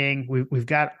last thing. We've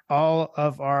got all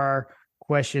of our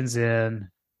questions in,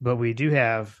 but we do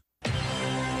have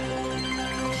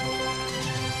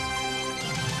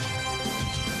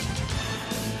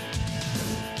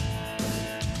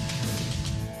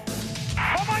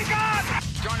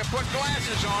put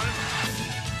glasses on.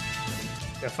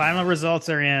 The final results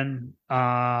are in.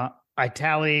 I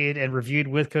tallied and reviewed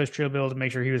with Coach Trillbill to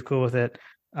make sure he was cool with it.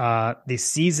 The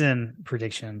season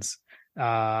predictions.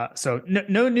 So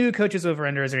no new coaches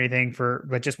over-unders or anything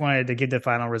but just wanted to give the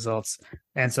final results.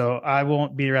 And so I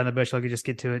won't beat around the bush. I'll just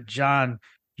get to it. John,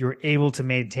 you were able to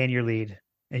maintain your lead,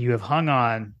 and you have hung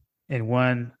on and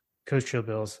won Coach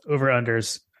Trillbill's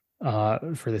over-unders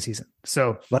for the season.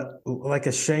 So like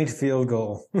a shanked field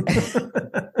goal.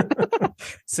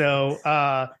 So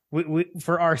we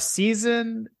for our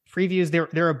season previews, there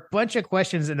are a bunch of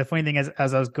questions, and the funny thing is,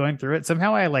 as I was going through it,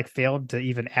 somehow I failed to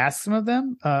even ask some of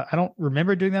them. I don't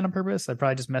remember doing that on purpose. I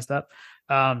probably just messed up.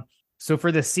 So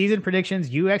for the season predictions,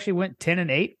 you actually went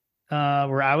 10-8,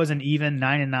 where I was an even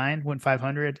 9-9, went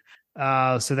 500.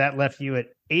 So that left you at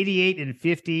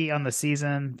 88-50 on the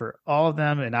season for all of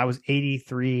them, and I was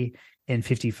 83-55.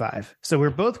 So we're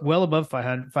both well above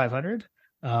 500.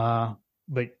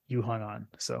 But you hung on.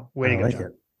 So way to go,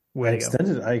 John. Way to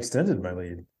go. I extended my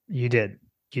lead. You did.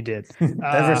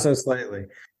 Ever so slightly.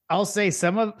 I'll say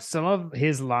some of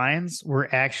his lines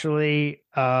were actually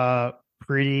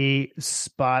pretty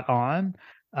spot on.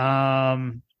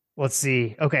 Let's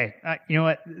see. Okay, you know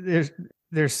what? There's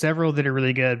several that are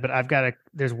really good, but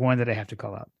there's one that I have to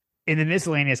call out in the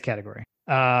miscellaneous category.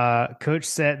 Coach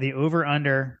set the over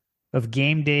under of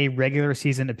game day regular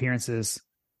season appearances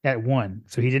at 1.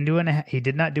 So he did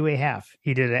not do a half.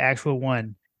 He did an actual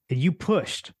 1, and you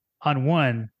pushed on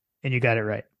 1 and you got it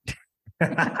right.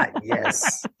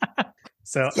 Yes.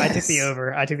 So yes. I took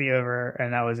the over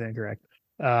and that was incorrect.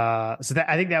 So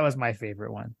I think that was my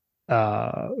favorite one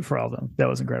for all of them. That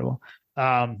was incredible.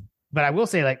 But I will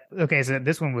say, okay, so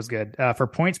this one was good. For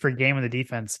points per game on the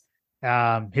defense,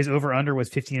 his over under was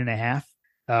 15.5.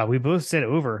 We both said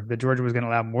over that Georgia was going to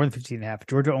allow more than 15.5.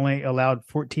 Georgia only allowed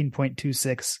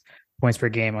 14.26 points per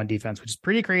game on defense, which is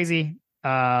pretty crazy.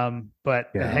 But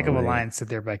a heck of a line set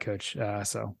there by Coach.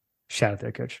 So shout out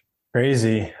there, Coach.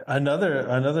 Crazy.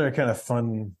 Another kind of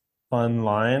fun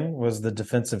line was the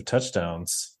defensive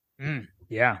touchdowns.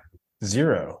 Yeah.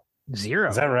 Zero. Is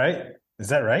that right? Is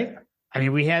that right? I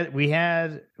mean, we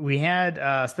had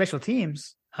special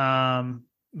teams.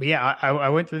 But yeah, I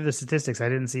went through the statistics. I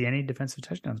didn't see any defensive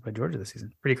touchdowns by Georgia this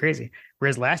season. Pretty crazy.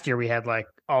 Whereas last year we had like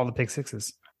all the pick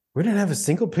sixes. We didn't have a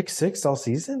single pick six all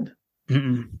season.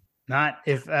 Not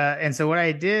if. And so what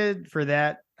I did for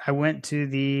that, I went to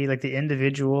the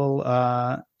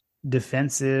individual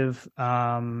defensive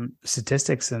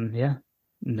statistics, and yeah,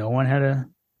 no one had a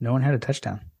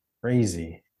touchdown.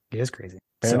 Crazy. It is crazy.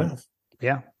 Fair enough.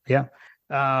 Yeah.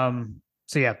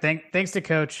 So yeah, thanks to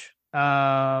Coach.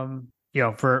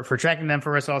 For tracking them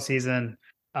for us all season.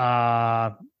 Been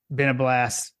a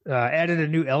blast. Added a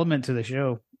new element to the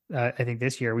show. I think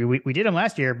this year we did them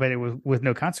last year, but it was with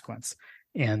no consequence.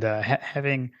 And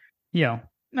having, not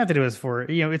that it was for,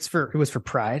 it was for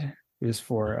pride. It was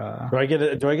for. Do I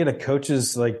get a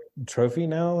coach's like trophy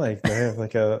now? Like, do I have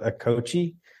like a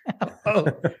coachy? Yeah. I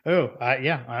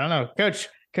don't know, Coach,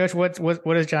 what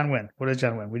does John win? What does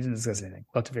John win? We didn't discuss anything.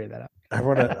 We'll have to figure that out.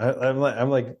 I'm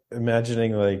like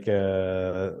imagining like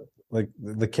the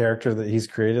character that he's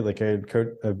created, like a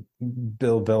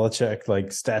Bill Belichick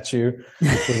like statue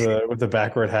with the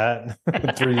backward hat,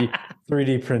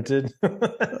 3D printed.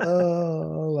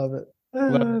 Oh, love it.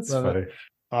 That's funny. It.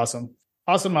 Awesome.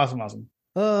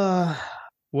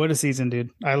 What a season,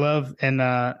 dude. I love, and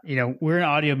we're an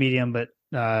audio medium, but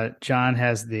John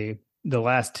has the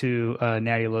last two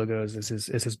Natty logos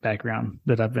as his background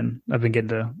that I've been getting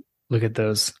to look at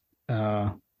those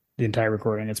the entire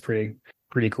recording. It's pretty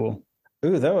cool.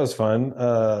 Ooh, that was fun.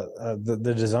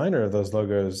 The designer of those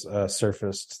logos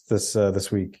surfaced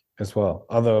this week as well.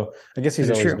 Although I guess he's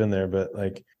always been there, but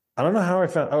like I don't know how I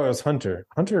found. Oh, it was Hunter.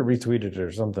 Hunter retweeted it or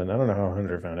something. I don't know how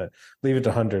Hunter found it. Leave it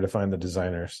to Hunter to find the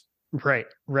designers. Right.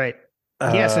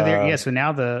 Yeah. So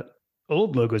now the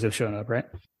old logos have shown up, right?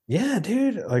 Yeah,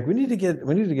 dude. Like we need to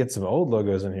get some old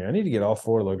logos in here. I need to get all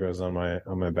 4 logos on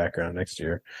my background next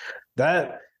year.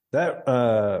 That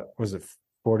was it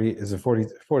 40? Is it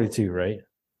 42, right?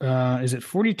 Is it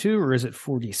 42 or is it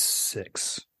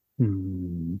 46?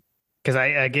 Because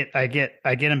I get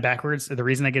them backwards. The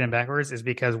reason I get them backwards is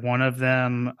because one of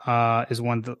them is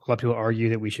one that a lot of people argue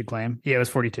that we should claim. Yeah, it was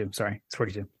 42. Sorry, it's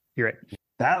 42. You're right.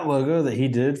 That logo that he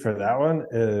did for that one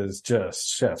is just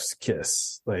chef's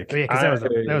kiss. Like, yeah, because that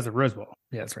was the Rose Bowl.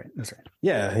 Yeah, that's right.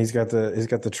 Yeah, he's got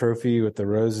the trophy with the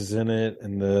roses in it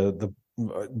and the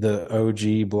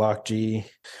OG Block G.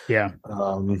 Yeah.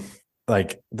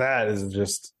 Like that is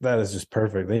just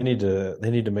perfect. They need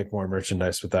to make more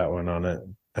merchandise with that one on it.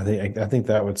 I think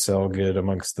that would sell good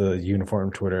amongst the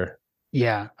uniform Twitter.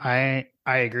 Yeah, I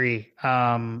agree.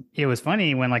 It was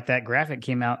funny when like that graphic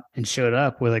came out and showed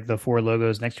up with like the 4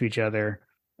 logos next to each other.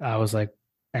 I was like,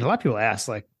 and a lot of people asked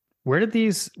like, where did the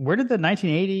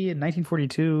 1980 and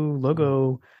 1942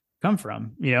 logo come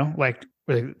from? Like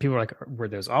people were like, were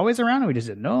those always around? And we just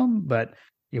didn't know them. But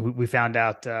we found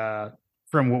out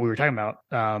from what we were talking about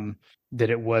that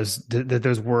it was that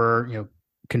those were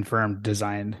confirmed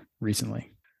designed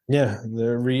recently. Yeah,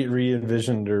 they're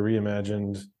re-envisioned or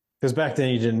reimagined. Because back then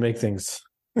you didn't make things.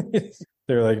 They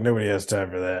were like, nobody has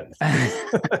time for that.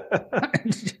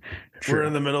 We're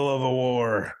in the middle of a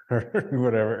war or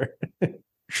whatever.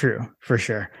 True, for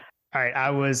sure. All right,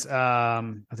 I was. Did I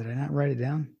not write it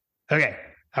down? Okay,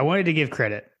 I wanted to give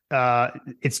credit.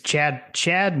 It's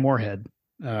Chad Moorhead.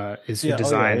 Is who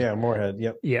designed? Moorhead.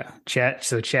 Yep. Yeah, Chad.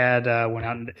 So Chad went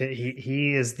out and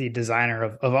he is the designer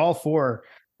of all 4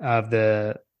 of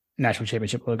the national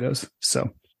championship logos. So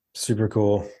super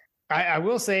cool. I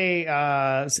will say,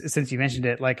 since you mentioned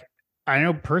it, like I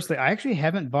know personally, I actually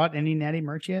haven't bought any Natty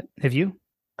merch yet. Have you?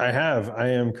 I have.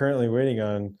 I am currently waiting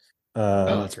on.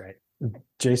 That's right,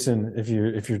 Jason. If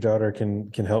your daughter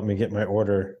can help me get my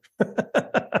order,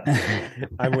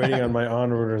 I'm waiting on my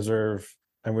onward reserve.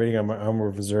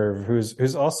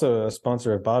 Who's also a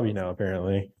sponsor of Bobby now,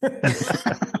 apparently.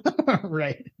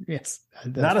 Right. Yes.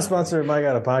 Not a sponsor of My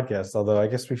God a Podcast, although I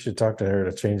guess we should talk to her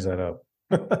to change that up.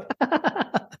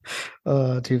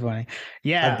 Too funny.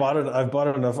 Yeah, I've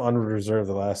bought enough on reserve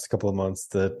the last couple of months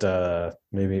that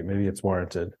maybe it's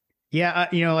warranted. Yeah,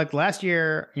 like last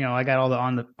year, I got all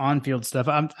the on-field stuff.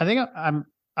 I think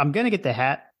I'm gonna get the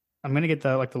hat. I'm gonna get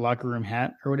the locker room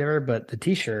hat or whatever. But the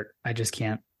T-shirt, I just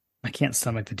can't. I can't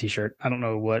stomach the T-shirt. I don't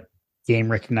know what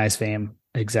game recognized fame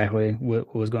exactly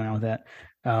what was going on with that.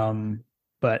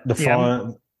 But the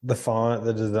font,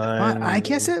 the design. I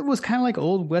guess it was kind of like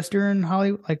old Western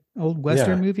Hollywood, like old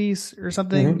Western movies or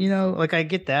something. Mm-hmm. Like I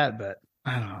get that, but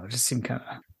I don't know. It just seemed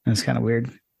it's kind of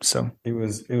weird. So it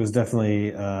was definitely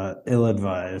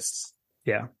ill-advised.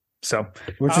 Yeah. So,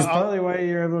 which is probably why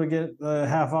you're able to get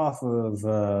half off of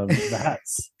the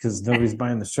hats, because nobody's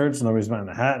buying the shirts, nobody's buying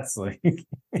the hats. Like,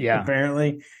 yeah,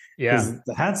 apparently, because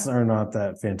the hats are not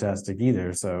that fantastic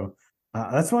either. So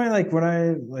that's why, like, when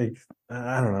I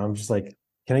don't know, I'm just like,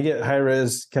 can I get high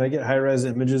res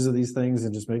images of these things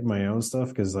and just make my own stuff?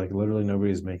 Because like literally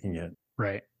nobody's making it.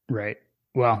 Right.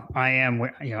 Well, I'm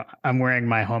wearing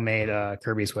my homemade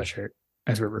Kirby sweatshirt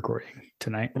as we're recording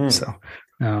tonight. So,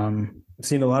 I've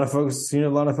seen a lot of folks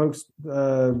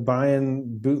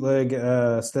buying bootleg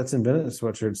Stetson Bennett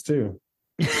sweatshirts too.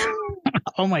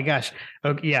 Oh my gosh.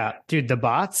 Okay, yeah, dude, the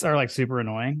bots are like super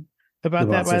annoying about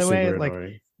that, by the way.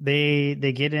 Like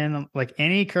they get in like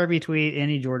any Kirby tweet,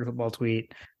 any Georgia football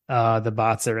tweet, the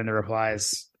bots are in the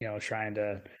replies, trying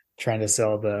to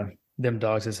sell them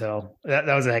dogs as hell. That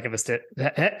was a heck of a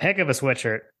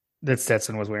sweatshirt that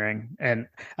Stetson was wearing. And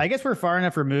I guess we're far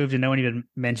enough removed and no one even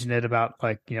mentioned it about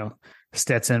like,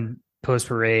 Stetson post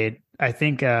parade. I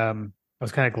think I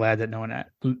was kind of glad that no one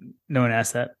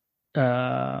asked that.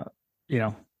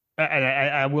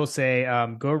 I will say,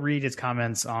 go read his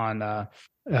comments on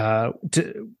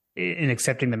in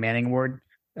accepting the Manning Award.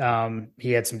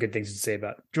 He had some good things to say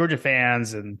about Georgia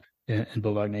fans and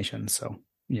Bulldog Nation. So,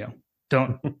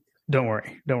 don't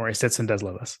worry. Stetson does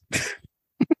love us.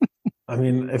 I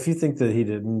mean, if you think that he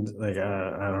didn't, like,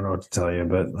 I don't know what to tell you,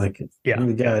 but like,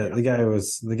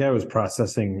 the guy was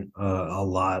processing a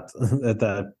lot at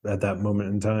that moment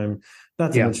in time.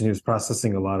 Not to mention he was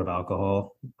processing a lot of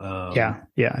alcohol. I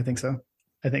think so.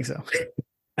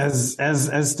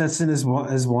 As Stetson is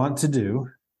wont to do.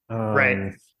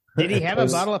 Right. Did he have a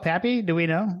bottle of Pappy? Do we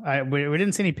know? We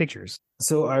didn't see any pictures.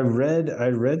 So I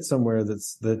read somewhere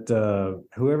that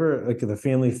whoever, like, the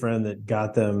family friend that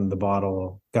got him the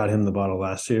bottle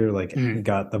last year, like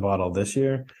got the bottle this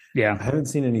year. Yeah. I haven't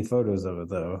seen any photos of it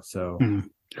though. So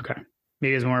okay,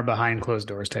 maybe it's more behind closed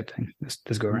doors type thing. This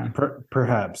go around.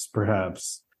 Perhaps.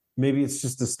 Maybe it's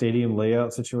just a stadium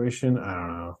layout situation. I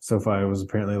don't know. SoFi was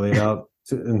apparently laid out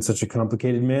in such a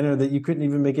complicated manner that you couldn't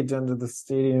even make it down to the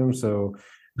stadium. So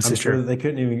I'm sure that they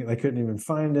couldn't even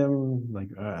find him. Like,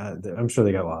 I'm sure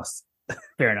they got lost.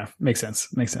 Fair enough. Makes sense.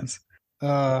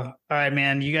 All right,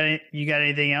 man. You got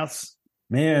anything else?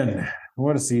 Man,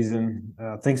 what a season!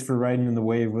 Thanks for riding in the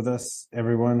wave with us,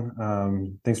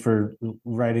 everyone. Thanks for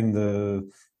riding the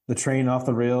train off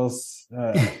the rails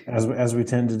as we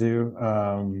tend to do.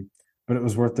 But it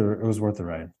was worth the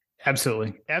ride.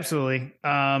 Absolutely.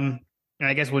 And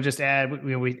I guess we'll just add,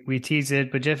 we tease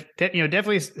it, but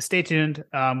definitely stay tuned.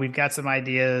 We've got some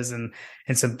ideas and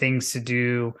some things to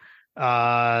do,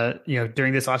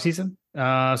 during this off season.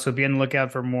 So be on the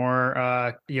lookout for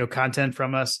more, content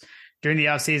from us during the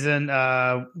off season.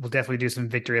 We'll definitely do some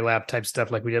victory lap type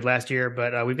stuff like we did last year,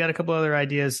 but we've got a couple other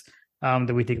ideas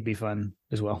that we think would be fun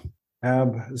as well.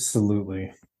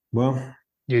 Absolutely. Well,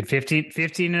 dude,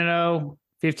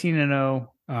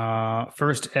 15-0,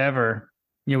 first ever.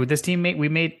 With this team,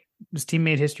 this team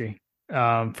made history.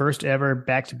 First ever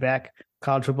back-to-back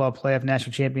college football playoff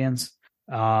national champions.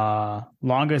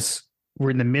 Longest. We're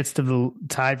in the midst of the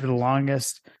tied for the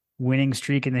longest winning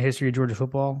streak in the history of Georgia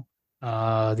football.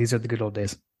 These are the good old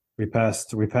days. We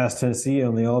passed Tennessee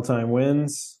on the all-time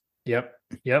wins. Yep.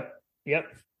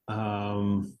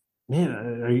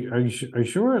 Man, are you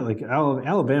sure? Like,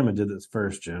 Alabama did this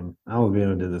first, Jim.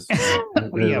 Alabama did this.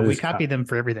 We copied them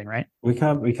for everything, right? We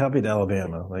copied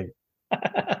Alabama. Like,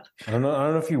 I don't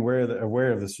know if you're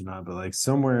aware of this or not, but like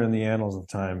somewhere in the annals of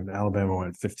time, Alabama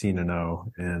went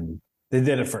 15-0, and they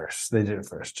did it first.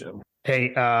 Jim.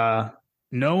 Hey,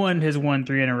 no one has won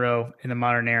 3 in a row in the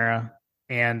modern era.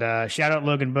 And shout out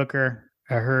Logan Booker.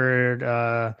 I heard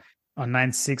on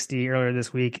 960 earlier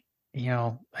this week.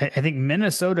 I think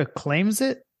Minnesota claims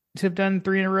it to have done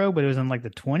 3 in a row, but it was in like the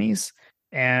 20s.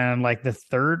 And like the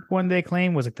third one they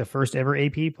claimed was like the first ever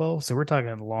AP poll. So we're talking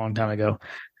a long time ago.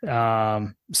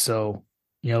 So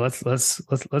let's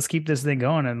keep this thing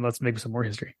going and let's make some more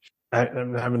history.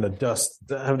 I'm having to dust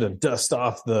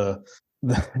off that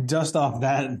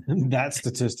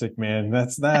statistic, man.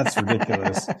 That's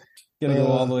ridiculous. Gonna go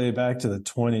all the way back to the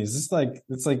 20s.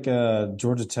 It's like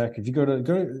Georgia Tech. If you go to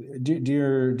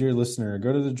dear listener,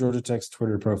 go to the Georgia Tech's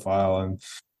Twitter profile and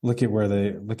look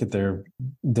at their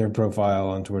profile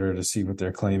on Twitter to see what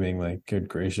they're claiming. Like, good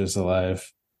gracious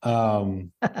alive. So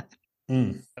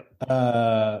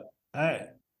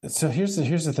here's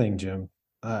the thing, Jim.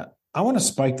 I want to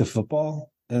spike the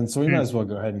football, and so we might as well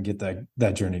go ahead and get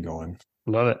that journey going.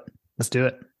 Love it. Let's do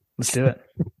it.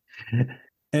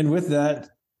 And with that,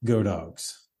 go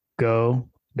Dogs. Go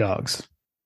Dogs.